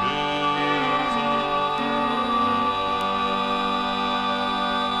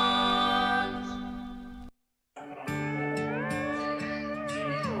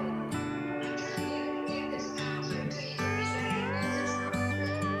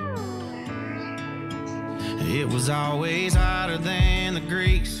It was always hotter than the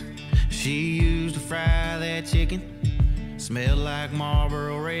grease she used to fry that chicken. Smelled like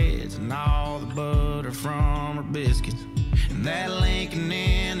Marlboro Reds and all the butter from her biscuits. And that Lincoln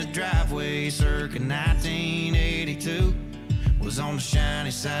in the driveway circa 1982 was on the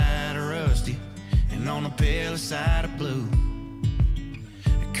shiny side of rusty and on the pale side of blue.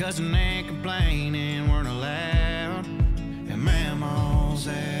 Cussing and complaining weren't allowed at Mama's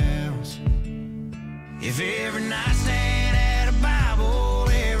house. If every nightstand had a Bible,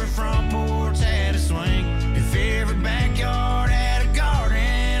 every front porch had a swing. If every backyard had a garden,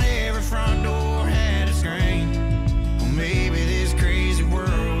 every front door had a screen. Well, maybe this crazy world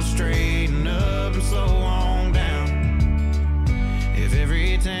would straighten up and slow on down. If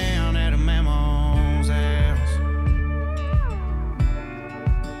every town had a Mama's house.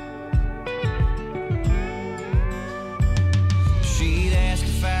 She'd ask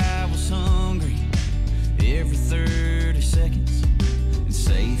if I was hungry every 30 seconds and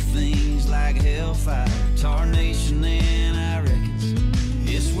say things like hellfire, tarnation, and I reckons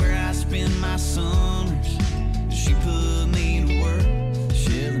it's where I spend my summers. She put me to work,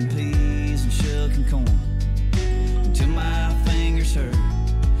 shelling peas and shucking corn until my fingers hurt.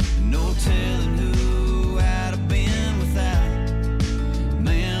 No telling who I'd have been without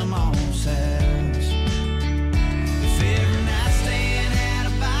Mama's house. If every nightstand had a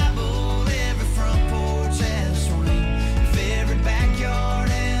Bible, every front porch had a swing. If every backyard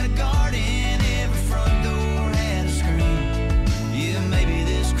had a garden, every front door had a screen. Yeah, maybe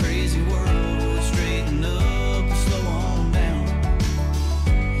this crazy world would straighten up and slow on down.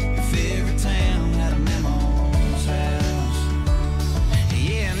 If every town had a Mama's house.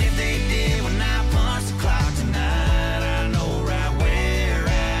 Yeah, and if they did when I punched the clock tonight, I know right where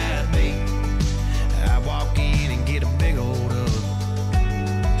I'd be. I'd walk in and get a big old hug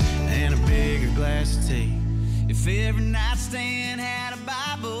and a bigger glass of tea. If every nightstand had a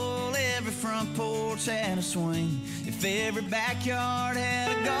Bible, every front porch had a swing. If every backyard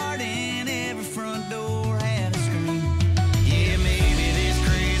had a garden, every front door had a screen. Yeah, maybe this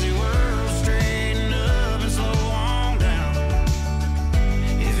crazy world would straighten up and slow on down.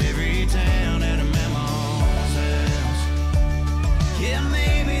 If every town had a Mama's house. Yeah,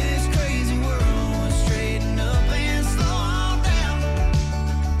 maybe this crazy world would straighten up and slow on down.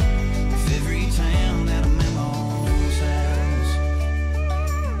 If every town had a Mama's house.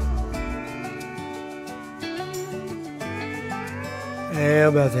 How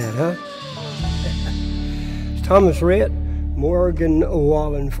about that, huh? It's Thomas Rhett, Morgan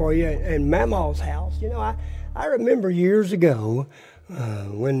Wallen for you, and Mama's house. You know, I remember years ago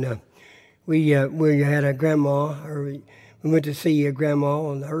when we had a grandma, or we went to see a grandma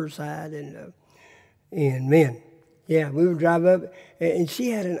on her side, and man, yeah, we would drive up, and she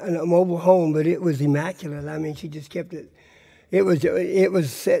had a mobile home, but it was immaculate. I mean, she just kept it. It was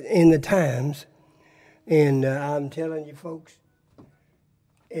set in the times, and I'm telling you, folks.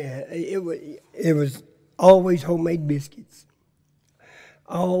 It was always homemade biscuits.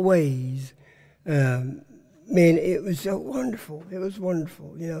 Always. Man, it was so wonderful. It was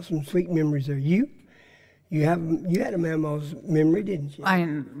wonderful. You know, some sweet memories there. You had a Mama's memory, didn't you?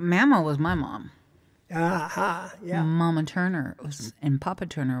 Mama was my mom. Aha, yeah. Mama Turner and Papa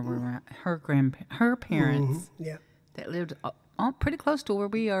Turner were her parents. Yeah. That lived pretty close to where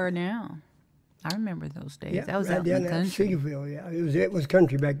we are now. I remember those days. Yeah, I was right out in down the that country. Sugarville, yeah. It was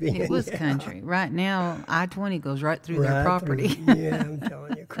country back then. It was yeah. country. Right now, I-20 goes right through their Right property. through. Yeah, I'm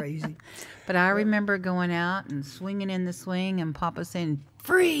telling you, crazy. But I remember going out and swinging in the swing and Papa saying,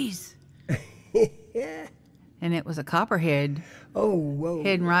 "Freeze!" Yeah. And it was a copperhead. Oh, whoa.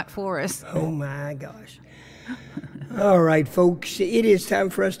 Heading right for us. Oh, my gosh. All right, folks, it is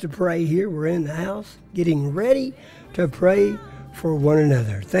time for us to pray here. We're in the house getting ready to pray for one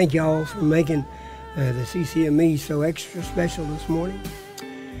another. Thank you all for making the CCME so extra special this morning.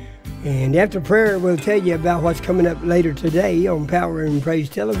 And after prayer, we'll tell you about what's coming up later today on Power and Praise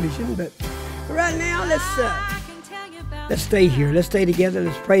Television. But right now, let's stay here. Let's stay together.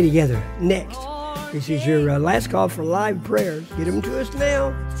 Let's pray together. Next, this is your last call for live prayers. Get them to us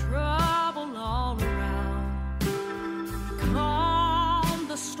now. Trouble all around. Calm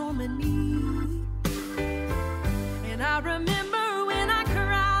the storm in me. And I remember when I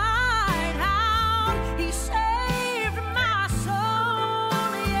cried.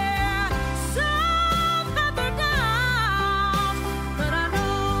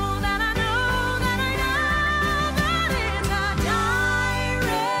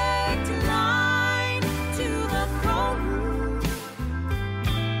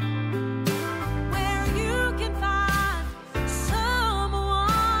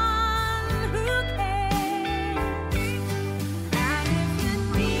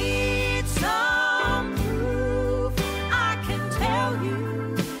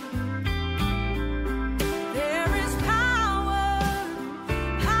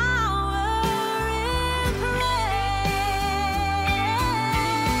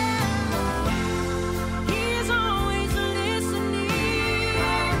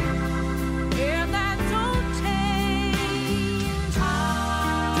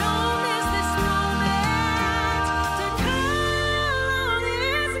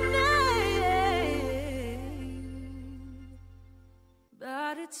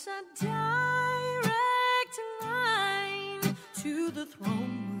 the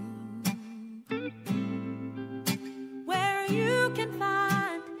throne room, where you can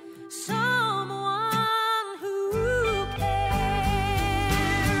find someone who cares.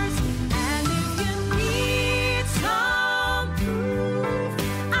 And if you need some proof,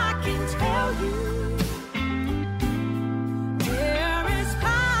 I can tell you there is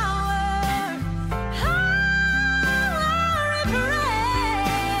power in prayer.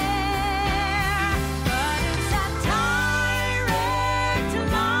 But it's that direct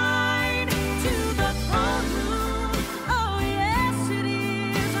line to the throne room. Oh yes, it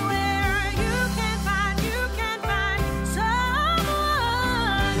is where you can find someone.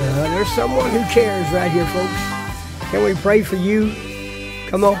 There's someone who cares right here, folks. Can we pray for you?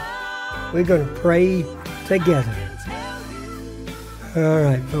 Come on. We're going to pray together. All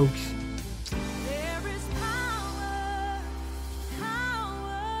right, folks.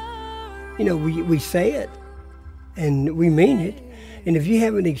 You know, we say it and we mean it. And if you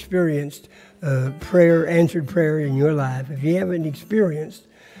haven't experienced prayer, answered prayer in your life, if you haven't experienced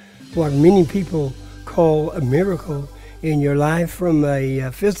what many people call a miracle in your life, from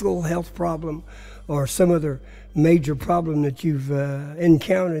a physical health problem or some other major problem that you've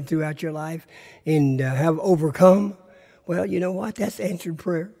encountered throughout your life and have overcome, well, you know what? That's answered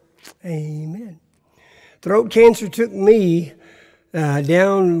prayer. Amen. Throat cancer took me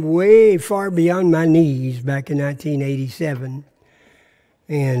down way far beyond my knees back in 1987.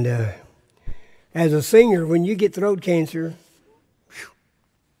 And as a singer, when you get throat cancer,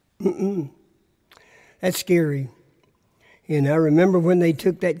 that's scary. And I remember when they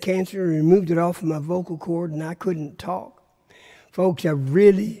took that cancer and removed it off of my vocal cord and I couldn't talk. Folks, I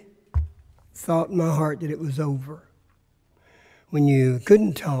really thought in my heart that it was over. When you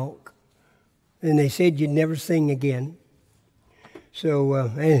couldn't talk, and they said you'd never sing again. So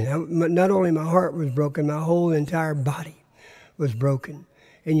not only my heart was broken, my whole entire body was broken.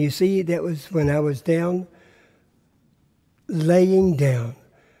 And you see, that was when I was down, laying down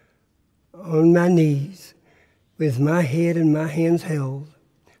on my knees with my head and my hands held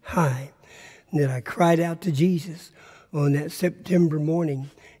high, and that I cried out to Jesus on that September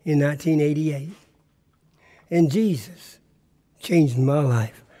morning in 1988. And Jesus changed my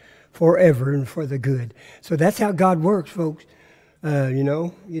life forever and for the good. So that's how God works, folks. You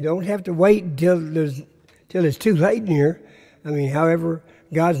know, you don't have to wait till it's too late in here. I mean, however,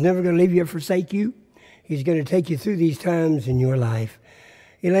 God's never going to leave you or forsake you. He's going to take you through these times in your life.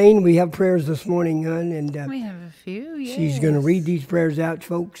 Elaine, we have prayers this morning, hon, and We have a few, yes. she's going to read these prayers out,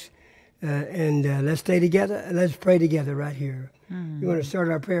 folks. And let's stay together. Let's pray together right here. You want to start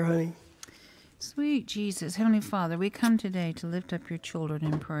our prayer, honey? Sweet Jesus, Heavenly Father, we come today to lift up your children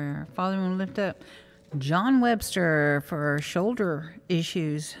in prayer. Father, we want to lift up John Webster for shoulder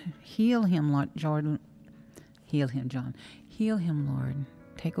issues. Heal him, Lord Jordan. Heal him, John. Heal him, Lord.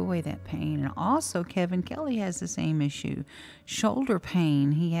 Take away that pain. And also, Kevin Kelly has the same issue. Shoulder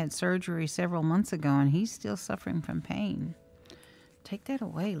pain. He had surgery several months ago, and he's still suffering from pain. Take that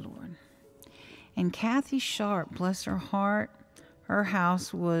away, Lord. And Kathy Sharp, bless her heart, her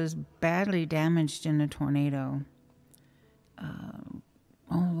house was badly damaged in a tornado.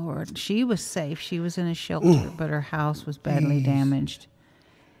 Oh, Lord. She was safe. She was in a shelter, but her house was badly damaged.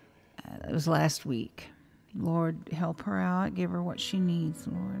 It was last week. Lord, help her out. Give her what she needs,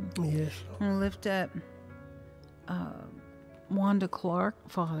 Lord. Yes. And lift up Wanda Clark,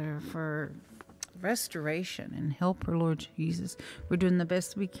 Father, for restoration, and help her, Lord Jesus. We're doing the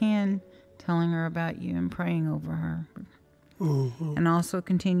best we can, telling her about you and praying over her. And also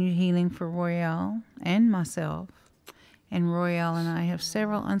continued healing for Royale and myself. And Royale and I have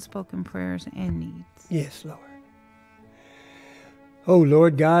several unspoken prayers and needs. Yes, Lord. Oh,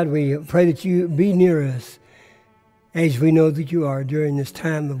 Lord God, we pray that you be near us as we know that you are during this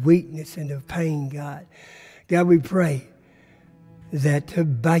time of weakness and of pain, God. God, we pray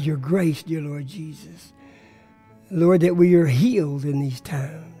that by your grace, dear Lord Jesus, Lord, that we are healed in these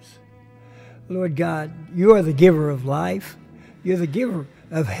times. Lord God, you are the giver of life. You're the giver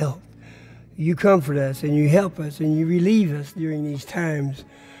of health. You comfort us and you help us and you relieve us during these times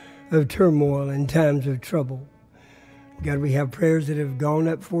of turmoil and times of trouble. God, we have prayers that have gone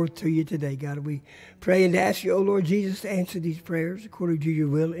up forth to you today. God, we pray and ask you, oh Lord Jesus, to answer these prayers according to your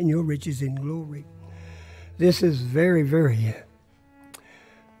will and your riches in glory. This is very, very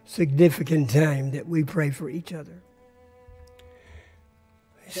significant time that we pray for each other.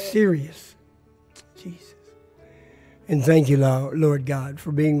 Serious, Jesus. And thank you, Lord God,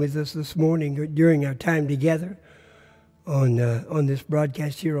 for being with us this morning during our time together on this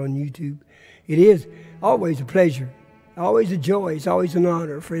broadcast here on YouTube. It is always a pleasure, always a joy, it's always an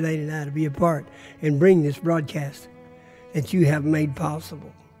honor for Elaine and I to be a part and bring this broadcast that you have made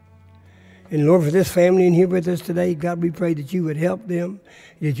possible. And Lord, for this family in here with us today, God, we pray that you would help them,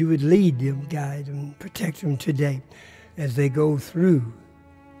 that you would lead them, guide them, protect them today as they go through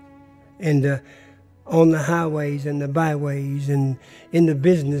and on the highways and the byways and in the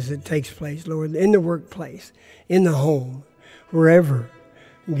business that takes place, Lord, in the workplace, in the home, wherever.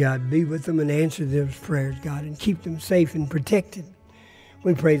 God, be with them and answer those prayers, God, and keep them safe and protected.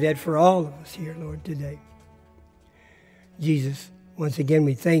 We pray that for all of us here, Lord, today. Jesus, once again,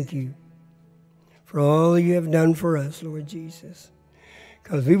 we thank you for all you have done for us, Lord Jesus.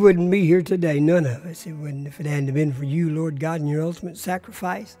 Because we wouldn't be here today, none of us, if it hadn't been for you, Lord God, and your ultimate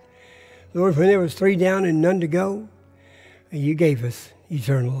sacrifice. Lord, when there was 3 down and none to go, you gave us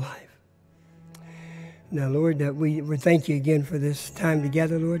eternal life. Now, Lord, that we thank you again for this time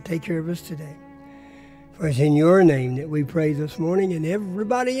together, Lord. Take care of us today. For it's in your name that we pray this morning, and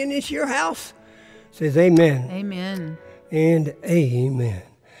everybody in this your house says amen. Amen. And amen.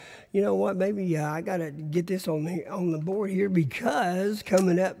 You know what, baby, I got to get this on the board here, because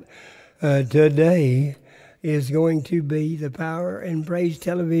coming up today is going to be the Power and Praise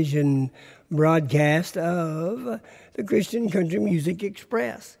television broadcast of the Christian Country Music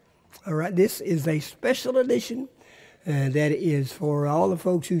Express. All right, this is a special edition that is for all the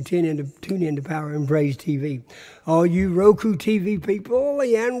folks who tune into Power and Praise TV. All you Roku TV people,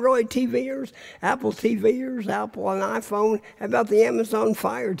 the Android TVers, Apple TVers, Apple and iPhone, how about the Amazon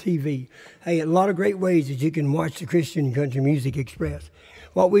Fire TV? Hey, a lot of great ways that you can watch the Christian Country Music Express.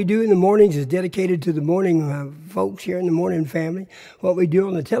 What we do in the mornings is dedicated to the morning folks here in the morning family. What we do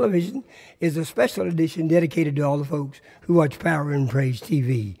on the television is a special edition dedicated to all the folks who watch Power and Praise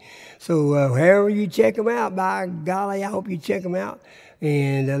TV. So however you check them out, by golly, I hope you check them out.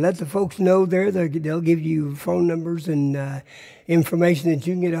 And let the folks know there. They'll give you phone numbers and information that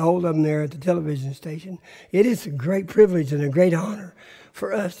you can get a hold of them there at the television station. It is a great privilege and a great honor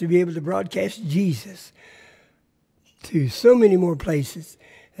for us to be able to broadcast Jesus to so many more places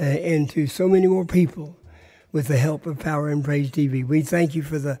and to so many more people with the help of Power and Praise TV. We thank you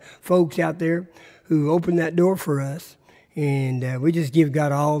for the folks out there who opened that door for us, and we just give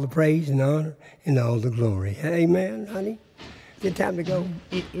God all the praise and honor and all the glory. Amen, honey? Is it time to go?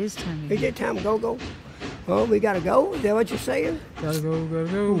 It is time to go. Is it time to go? Oh, we got to go? Is that what you're saying? Gotta go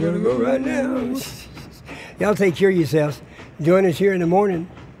right now. Y'all take care of yourselves. Join us here in the morning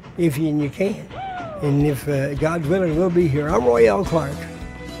if you can. And if God's willing, we'll be here. I'm Roy L. Clark.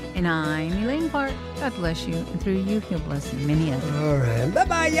 And I'm Elaine Clark. God bless you. And through you, he'll bless many others. All right.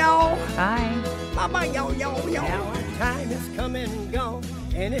 Bye-bye, y'all. Bye. Bye-bye, y'all. Now our time has come and gone,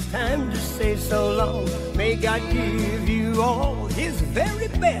 and it's time to say so long. May God give you all his very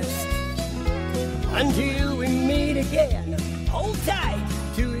best. Until we meet again, hold tight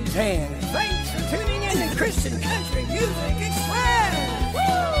to his hand. Thanks for tuning in to Christian Country Music Express.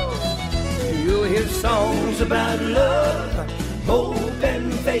 Woo! You'll hear songs about love, hope,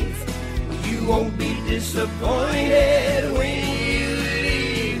 and faith. You won't be disappointed when you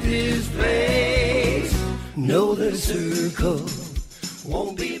leave this place. Know the circle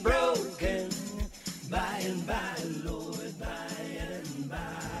won't be broken.